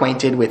we are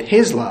acquainted with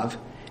his love,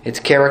 its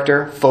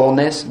character,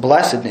 fullness,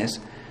 blessedness,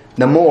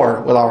 the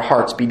more will our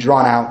hearts be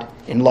drawn out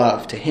in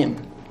love to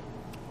him.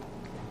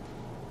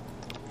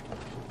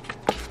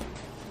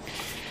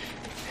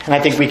 And I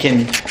think we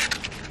can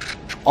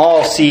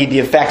all see the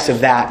effects of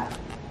that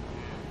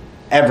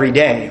every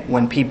day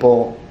when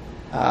people,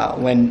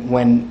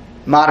 when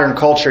modern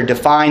culture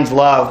defines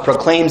love,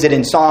 proclaims it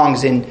in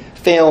songs, in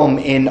film,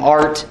 in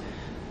art.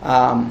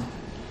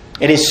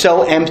 It is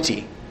so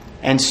empty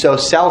and so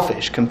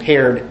selfish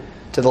compared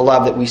to the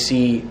love that we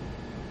see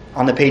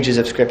on the pages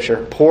of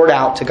Scripture, poured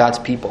out to God's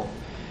people.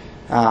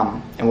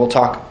 And we'll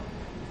talk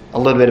a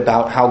little bit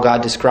about how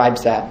God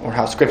describes that, or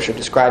how Scripture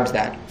describes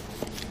that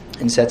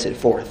and sets it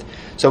forth.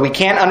 So we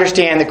can't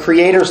understand the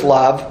Creator's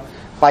love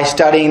by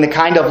studying the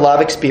kind of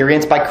love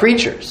experienced by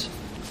creatures.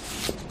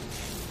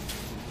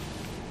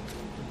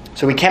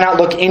 So we cannot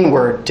look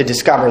inward to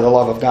discover the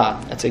love of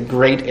God. That's a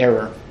great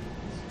error.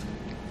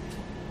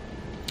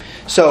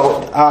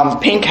 So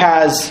Pink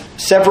has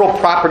several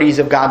properties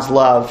of God's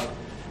love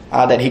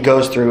that he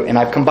goes through, and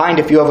I've combined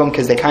a few of them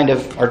because they kind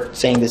of are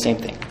saying the same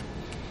thing.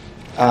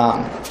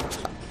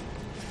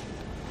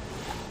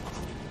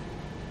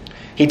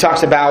 He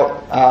talks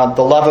about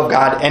the love of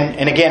God,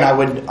 and again,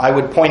 I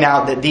would point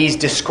out that these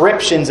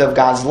descriptions of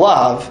God's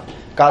love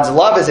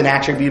is an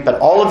attribute, but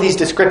all of these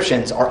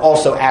descriptions are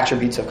also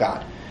attributes of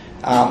God.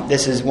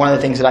 This is one of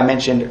the things that I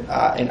mentioned,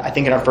 I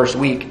think in our first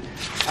week,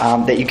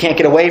 that you can't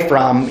get away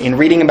from in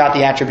reading about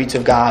the attributes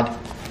of God.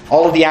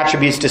 All of the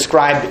attributes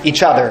describe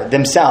each other,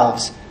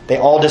 themselves. They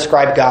all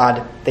describe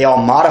God. They all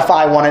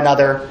modify one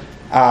another.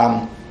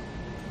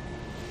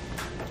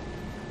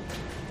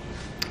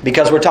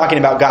 Because we're talking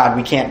about God,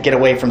 we can't get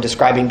away from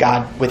describing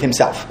God with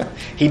himself.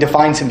 He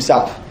defines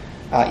himself,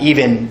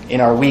 even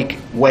in our weak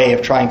way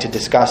of trying to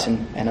discuss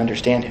and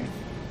understand him.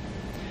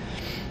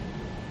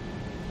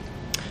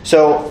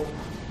 So,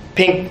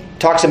 Pink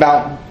talks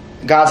about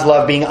God's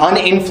love being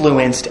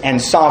uninfluenced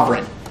and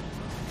sovereign.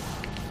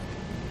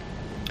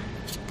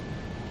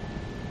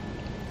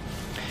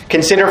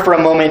 Consider for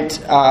a moment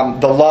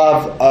the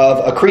love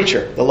of a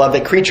creature, the love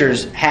that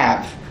creatures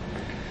have.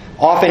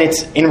 Often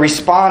it's in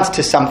response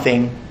to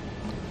something.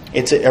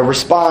 It's a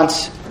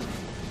response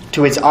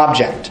to its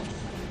object.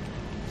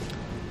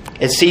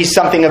 It sees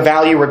something of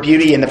value or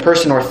beauty in the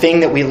person or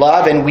thing that we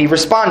love, and we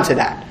respond to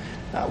that.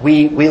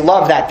 We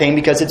love that thing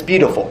because it's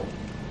beautiful.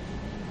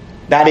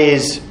 That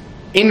is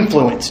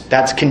influenced.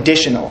 That's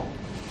conditional.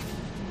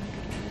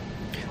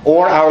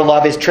 Or our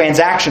love is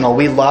transactional.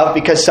 We love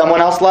because someone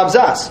else loves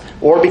us,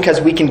 or because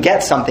we can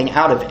get something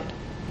out of it.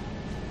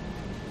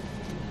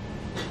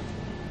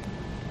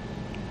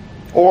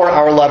 Or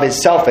our love is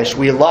selfish.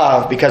 We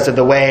love because of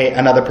the way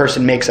another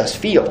person makes us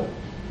feel,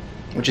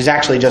 which is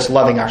actually just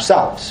loving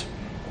ourselves.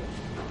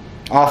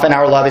 Often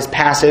our love is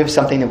passive,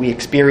 something that we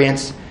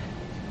experience,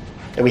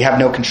 that we have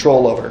no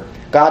control over.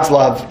 God's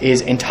love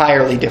is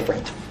entirely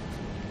different.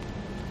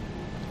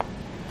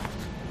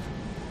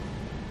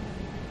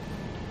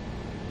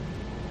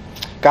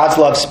 God's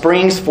love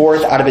springs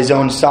forth out of his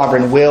own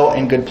sovereign will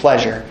and good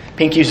pleasure.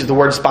 Pink uses the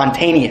word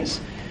spontaneous.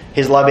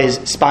 His love is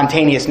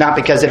spontaneous, not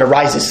because it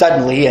arises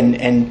suddenly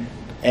and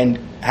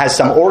has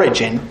some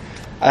origin.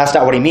 That's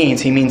not what he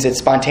means. He means it's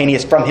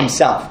spontaneous from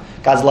himself.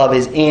 God's love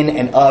is in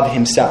and of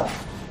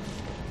himself.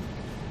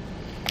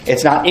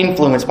 It's not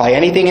influenced by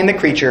anything in the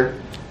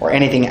creature or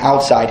anything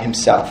outside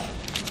himself.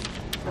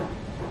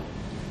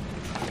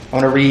 I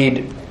want to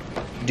read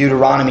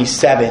Deuteronomy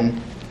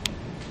 7.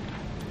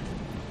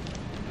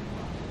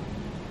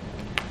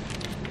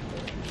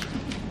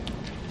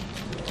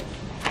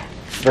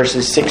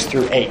 verses 6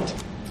 through 8.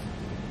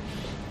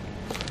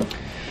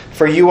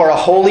 For you are a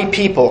holy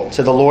people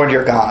to the Lord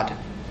your God.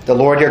 The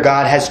Lord your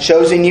God has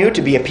chosen you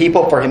to be a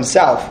people for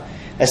himself,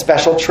 a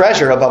special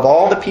treasure above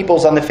all the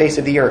peoples on the face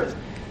of the earth.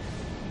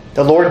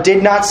 The Lord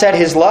did not set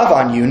his love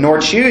on you, nor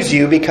choose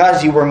you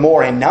because you were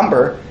more in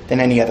number than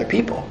any other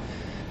people.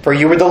 For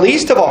you were the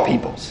least of all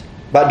peoples.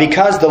 But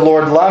because the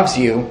Lord loves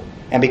you,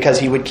 and because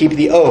he would keep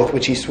the oath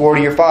which he swore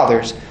to your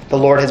fathers, the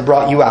Lord has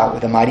brought you out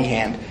with a mighty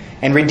hand,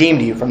 and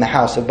redeemed you from the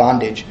house of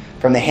bondage,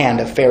 from the hand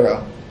of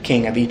Pharaoh,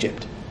 king of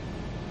Egypt.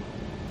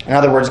 In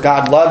other words,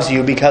 God loves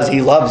you because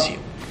he loves you.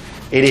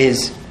 It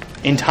is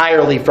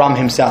entirely from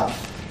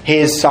himself,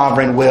 his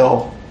sovereign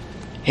will,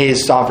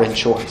 his sovereign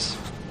choice.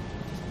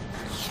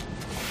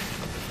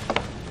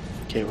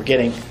 Okay, we're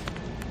getting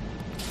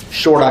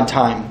short on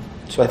time,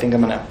 so I think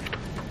I'm going to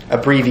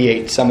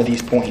abbreviate some of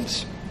these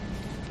points.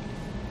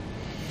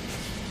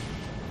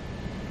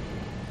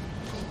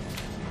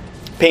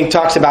 Pink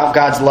talks about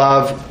God's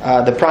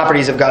love, the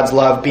properties of God's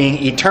love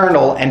being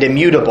eternal and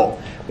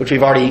immutable, which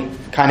we've already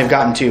kind of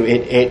gotten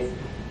to.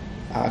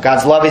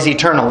 God's love is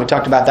eternal. We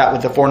talked about that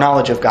with the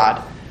foreknowledge of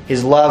God.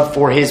 His love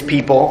for his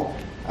people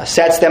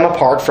sets them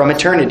apart from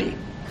eternity.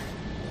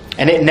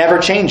 And it never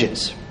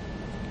changes.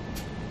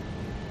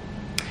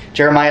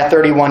 Jeremiah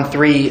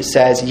 31:3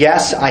 says,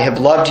 "Yes, I have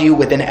loved you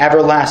with an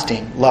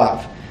everlasting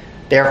love.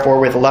 Therefore,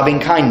 with loving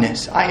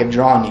kindness I have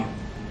drawn you."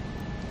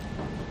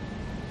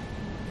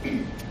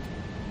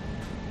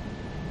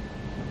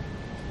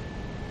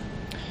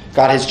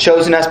 God has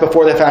chosen us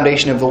before the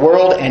foundation of the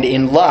world, and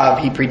in love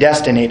he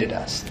predestinated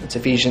us. That's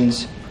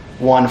Ephesians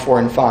 1:4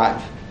 and 5.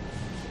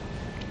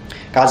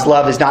 God's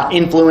love is not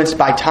influenced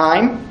by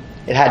time.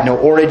 It had no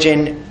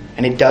origin,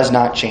 and it does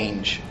not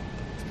change.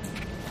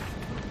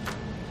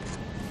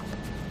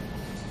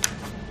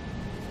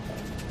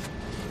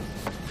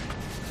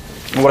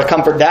 And what a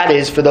comfort that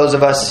is for those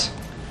of us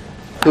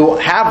who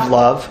have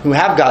love, who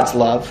have God's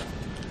love,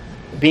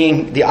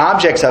 being the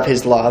objects of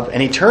his love,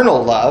 an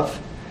eternal love.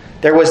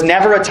 There was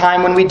never a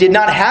time when we did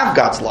not have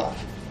God's love.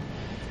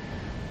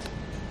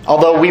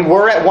 Although we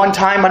were at one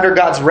time under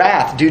God's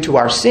wrath due to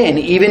our sin,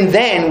 even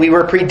then we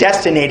were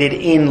predestinated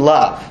in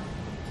love.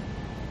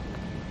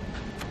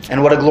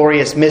 And what a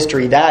glorious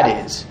mystery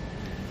that is,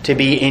 to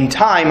be in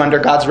time under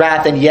God's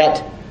wrath and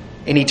yet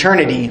in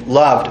eternity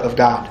loved of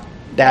God.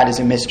 That is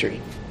a mystery.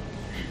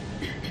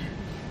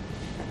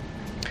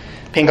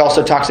 Pink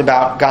also talks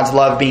about God's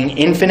love being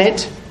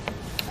infinite,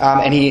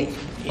 and he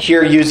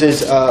here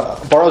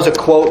borrows a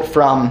quote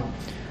from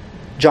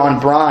John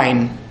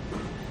Brine,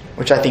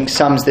 which I think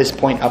sums this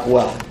point up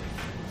well.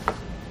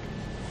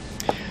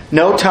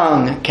 "No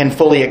tongue can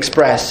fully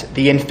express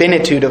the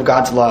infinitude of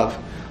God's love,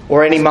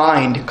 or any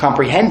mind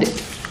comprehend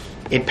it.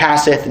 It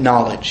passeth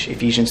knowledge."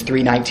 Ephesians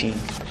 3:19.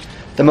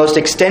 The most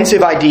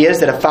extensive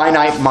ideas that a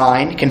finite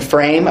mind can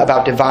frame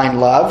about divine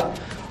love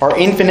are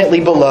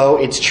infinitely below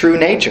its true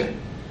nature.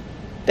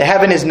 The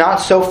heaven is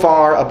not so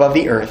far above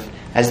the earth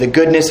as the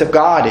goodness of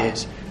God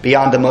is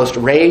beyond the most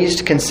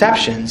raised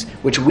conceptions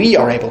which we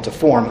are able to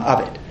form of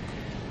it.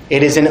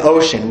 It is an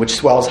ocean which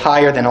swells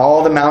higher than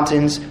all the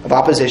mountains of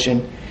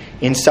opposition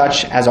in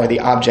such as are the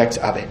objects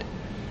of it.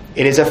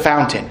 It is a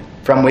fountain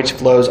from which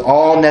flows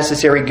all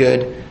necessary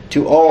good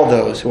to all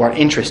those who are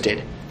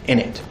interested in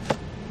it.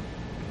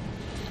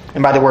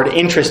 And by the word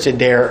interested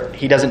there,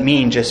 he doesn't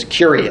mean just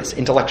curious,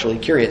 intellectually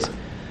curious.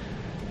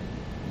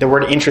 The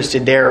word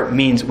interested there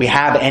means we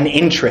have an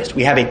interest,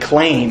 we have a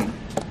claim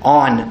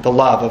on the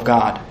love of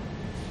God.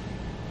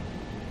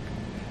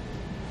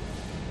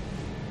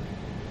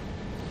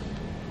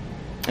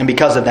 And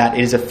because of that,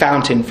 it is a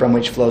fountain from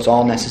which flows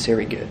all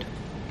necessary good.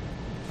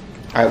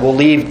 All right, we'll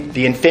leave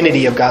the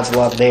infinity of God's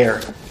love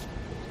there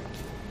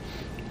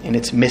in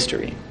its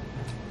mystery.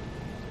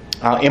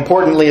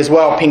 Importantly as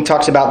well, Pink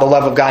talks about the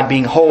love of God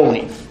being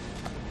holy.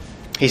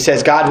 He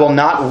says God will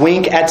not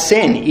wink at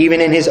sin, even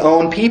in his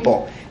own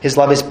people. His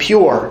love is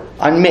pure,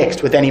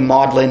 unmixed with any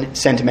maudlin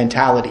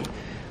sentimentality.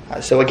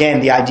 So again,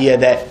 the idea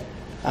that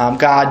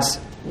God's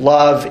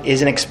love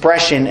is an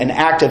expression, an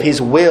act of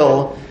his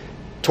will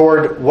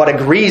toward what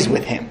agrees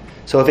with him.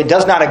 So if it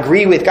does not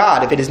agree with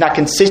God, if it is not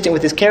consistent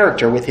with his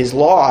character, with his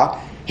law,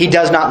 he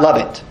does not love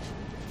it.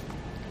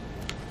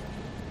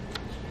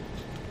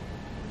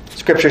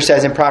 Scripture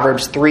says in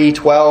Proverbs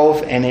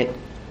 3:12, and it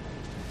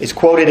is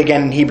quoted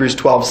again in Hebrews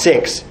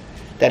 12:6,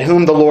 that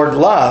whom the Lord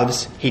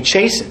loves, he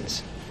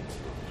chastens.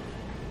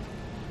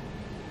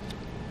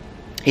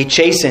 He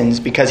chastens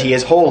because he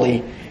is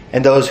holy,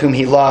 and those whom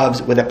he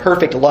loves with a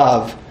perfect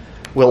love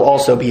will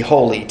also be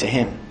holy to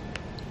him.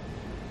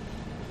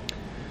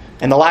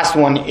 And the last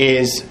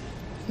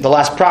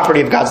property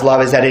of God's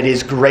love is that it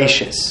is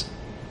gracious.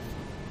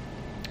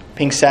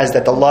 Pink says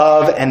that the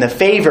love and the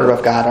favor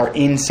of God are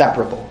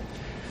inseparable.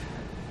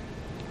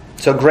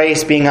 So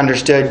grace being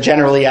understood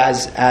generally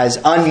as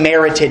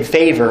unmerited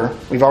favor.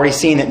 We've already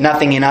seen that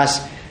nothing in us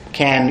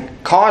can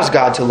cause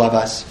God to love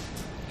us.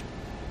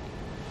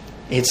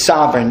 It's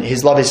sovereign.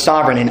 His love is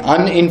sovereign and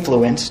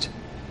uninfluenced.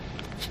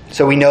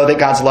 So we know that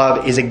God's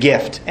love is a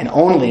gift, and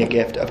only a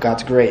gift of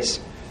God's grace.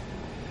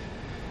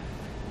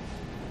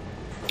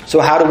 So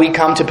how do we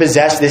come to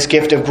possess this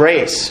gift of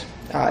grace?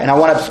 And I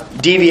want to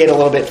deviate a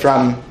little bit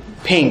from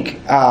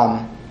pink.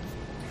 The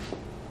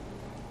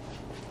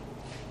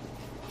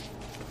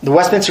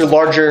Westminster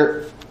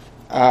Larger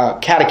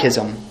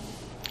Catechism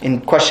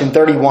in question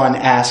 31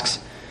 asks,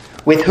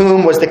 with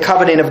whom was the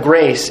covenant of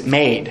grace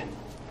made?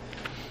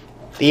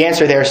 The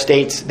answer there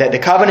states that the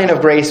covenant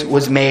of grace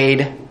was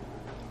made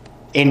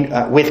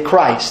with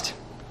Christ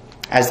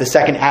as the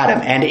second Adam,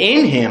 and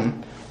in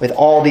him with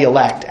all the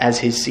elect as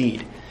his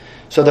seed.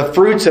 So the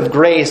fruits of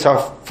grace are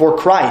for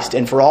Christ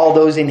and for all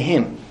those in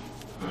him.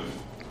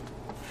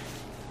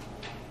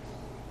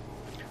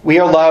 We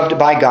are loved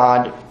by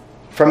God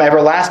from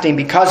everlasting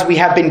because we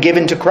have been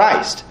given to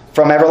Christ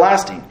from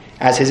everlasting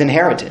as his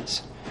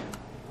inheritance,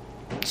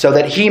 so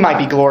that he might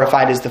be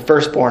glorified as the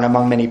firstborn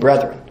among many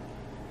brethren.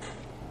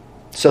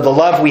 So the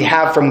love we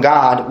have from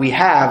God, we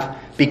have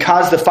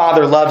because the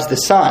Father loves the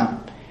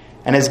Son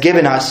and has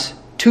given us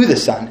to the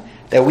Son,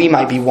 that we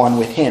might be one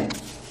with him.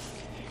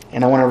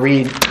 And I want to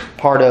read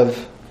part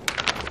of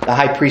the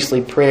high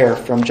priestly prayer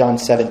from John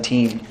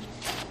 17.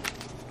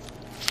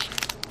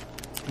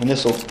 And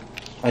this will,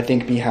 I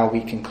think, be how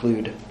we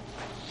conclude.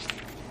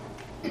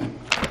 I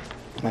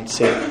might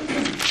say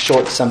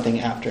short something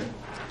after.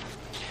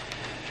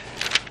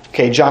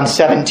 Okay, John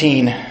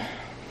 17.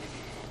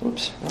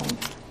 Oops.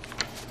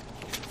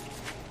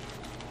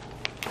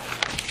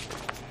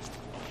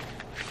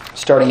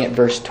 Starting at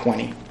verse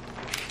 20.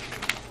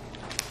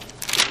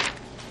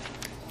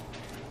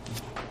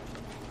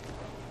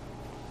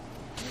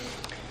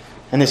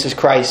 And this is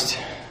Christ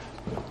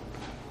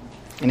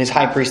in his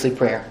high priestly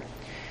prayer.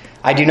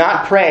 I do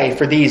not pray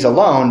for these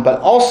alone,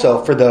 but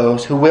also for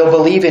those who will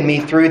believe in me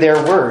through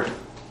their word,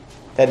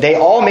 that they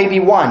all may be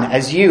one,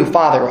 as you,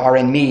 Father, are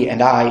in me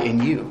and I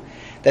in you,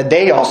 that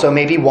they also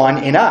may be one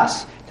in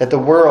us, that the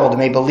world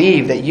may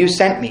believe that you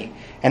sent me,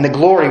 and the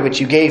glory which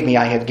you gave me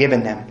I have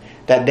given them,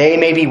 that they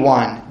may be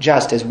one,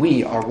 just as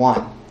we are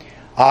one.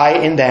 I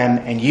in them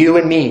and you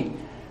in me,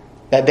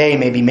 that they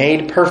may be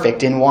made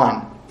perfect in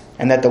one,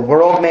 and that the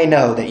world may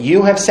know that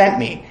you have sent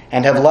me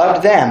and have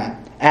loved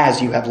them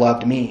as you have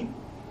loved me.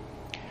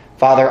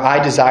 Father,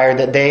 I desire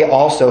that they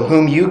also,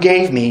 whom you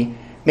gave me,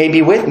 may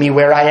be with me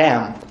where I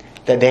am,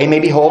 that they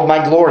may behold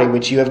my glory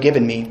which you have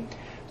given me.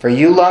 For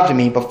you loved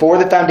me before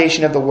the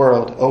foundation of the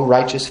world, O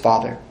righteous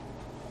Father.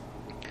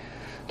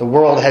 The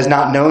world has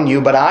not known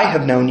you, but I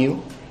have known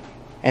you,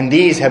 and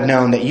these have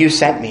known that you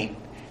sent me.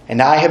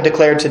 And I have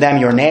declared to them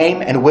your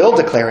name, and will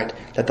declare it,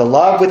 that the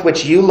love with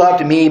which you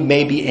loved me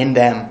may be in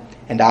them,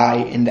 and I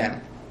in them.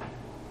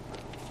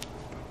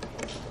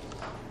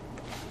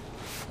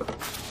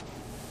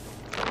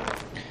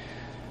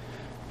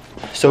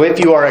 So if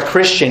you are a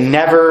Christian,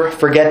 never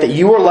forget that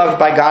you are loved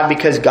by God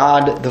because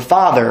God the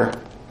Father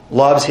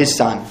loves his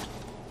Son.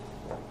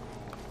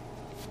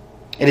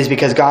 It is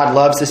because God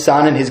loves the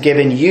Son and has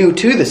given you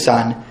to the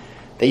Son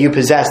that you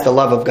possess the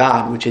love of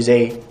God, which is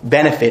a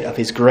benefit of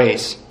his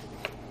grace.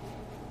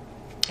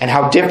 And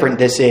how different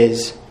this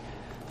is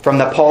from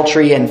the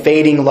paltry and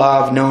fading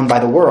love known by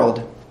the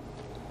world.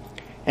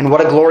 And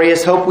what a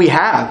glorious hope we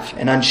have,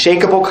 an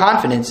unshakable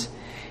confidence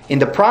in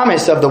the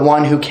promise of the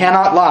one who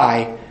cannot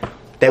lie,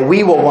 that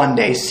we will one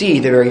day see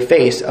the very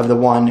face of the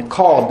one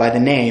called by the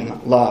name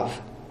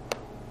Love.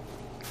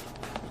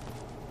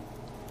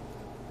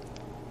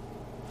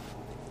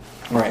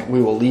 All right, we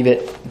will leave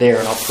it there,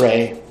 and I'll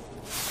pray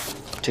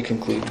to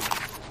conclude.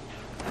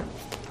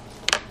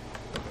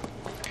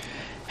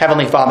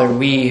 Heavenly Father,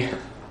 we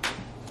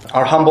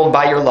are humbled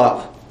by your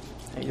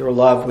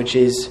love which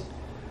is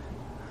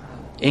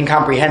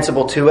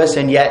incomprehensible to us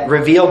and yet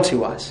revealed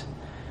to us.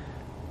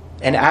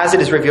 And as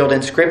it is revealed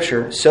in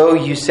Scripture, so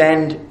you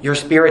send your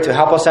Spirit to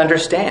help us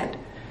understand,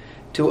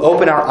 to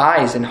open our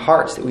eyes and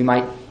hearts that we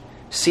might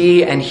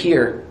see and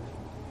hear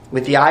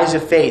with the eyes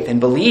of faith and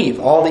believe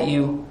all that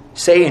you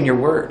say in your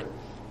word.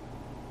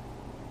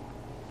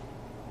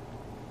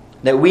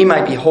 That we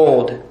might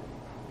behold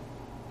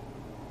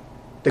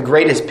the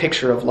greatest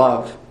picture of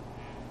love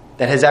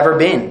that has ever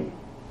been,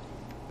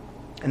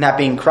 and that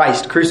being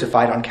Christ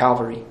crucified on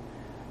Calvary.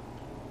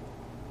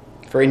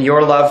 For in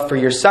your love for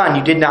your Son,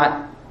 you did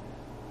not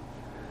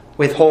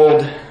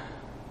withhold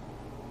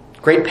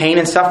great pain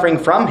and suffering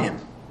from him.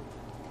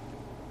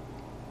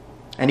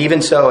 And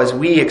even so, as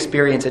we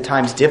experience at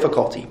times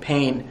difficulty,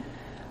 pain,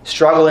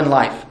 struggle in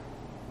life,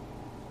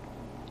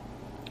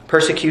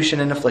 persecution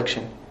and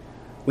affliction,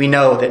 we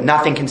know that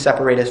nothing can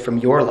separate us from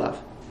your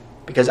love,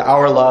 because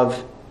our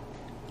love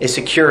is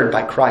secured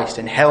by Christ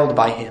and held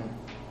by him,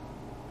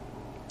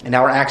 and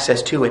our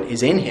access to it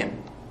is in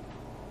him.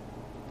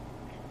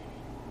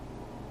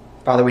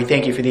 Father, we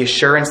thank you for the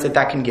assurance that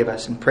that can give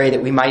us, and pray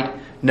that we might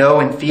know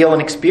and feel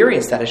and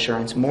experience that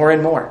assurance more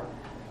and more.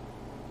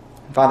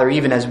 Father,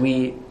 even as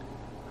we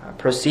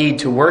proceed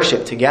to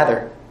worship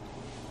together,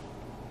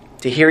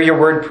 to hear your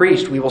word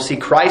preached, we will see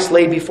Christ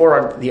laid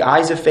before the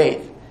eyes of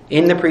faith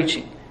in the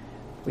preaching.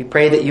 We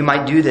pray that you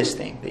might do this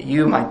thing, that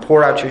you might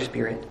pour out your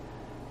Spirit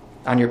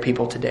on your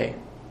people today.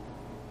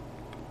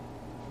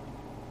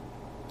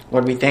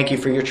 Lord, we thank you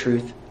for your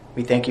truth.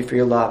 We thank you for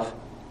your love.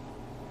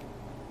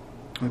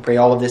 We pray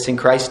all of this in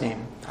Christ's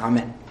name.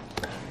 Amen.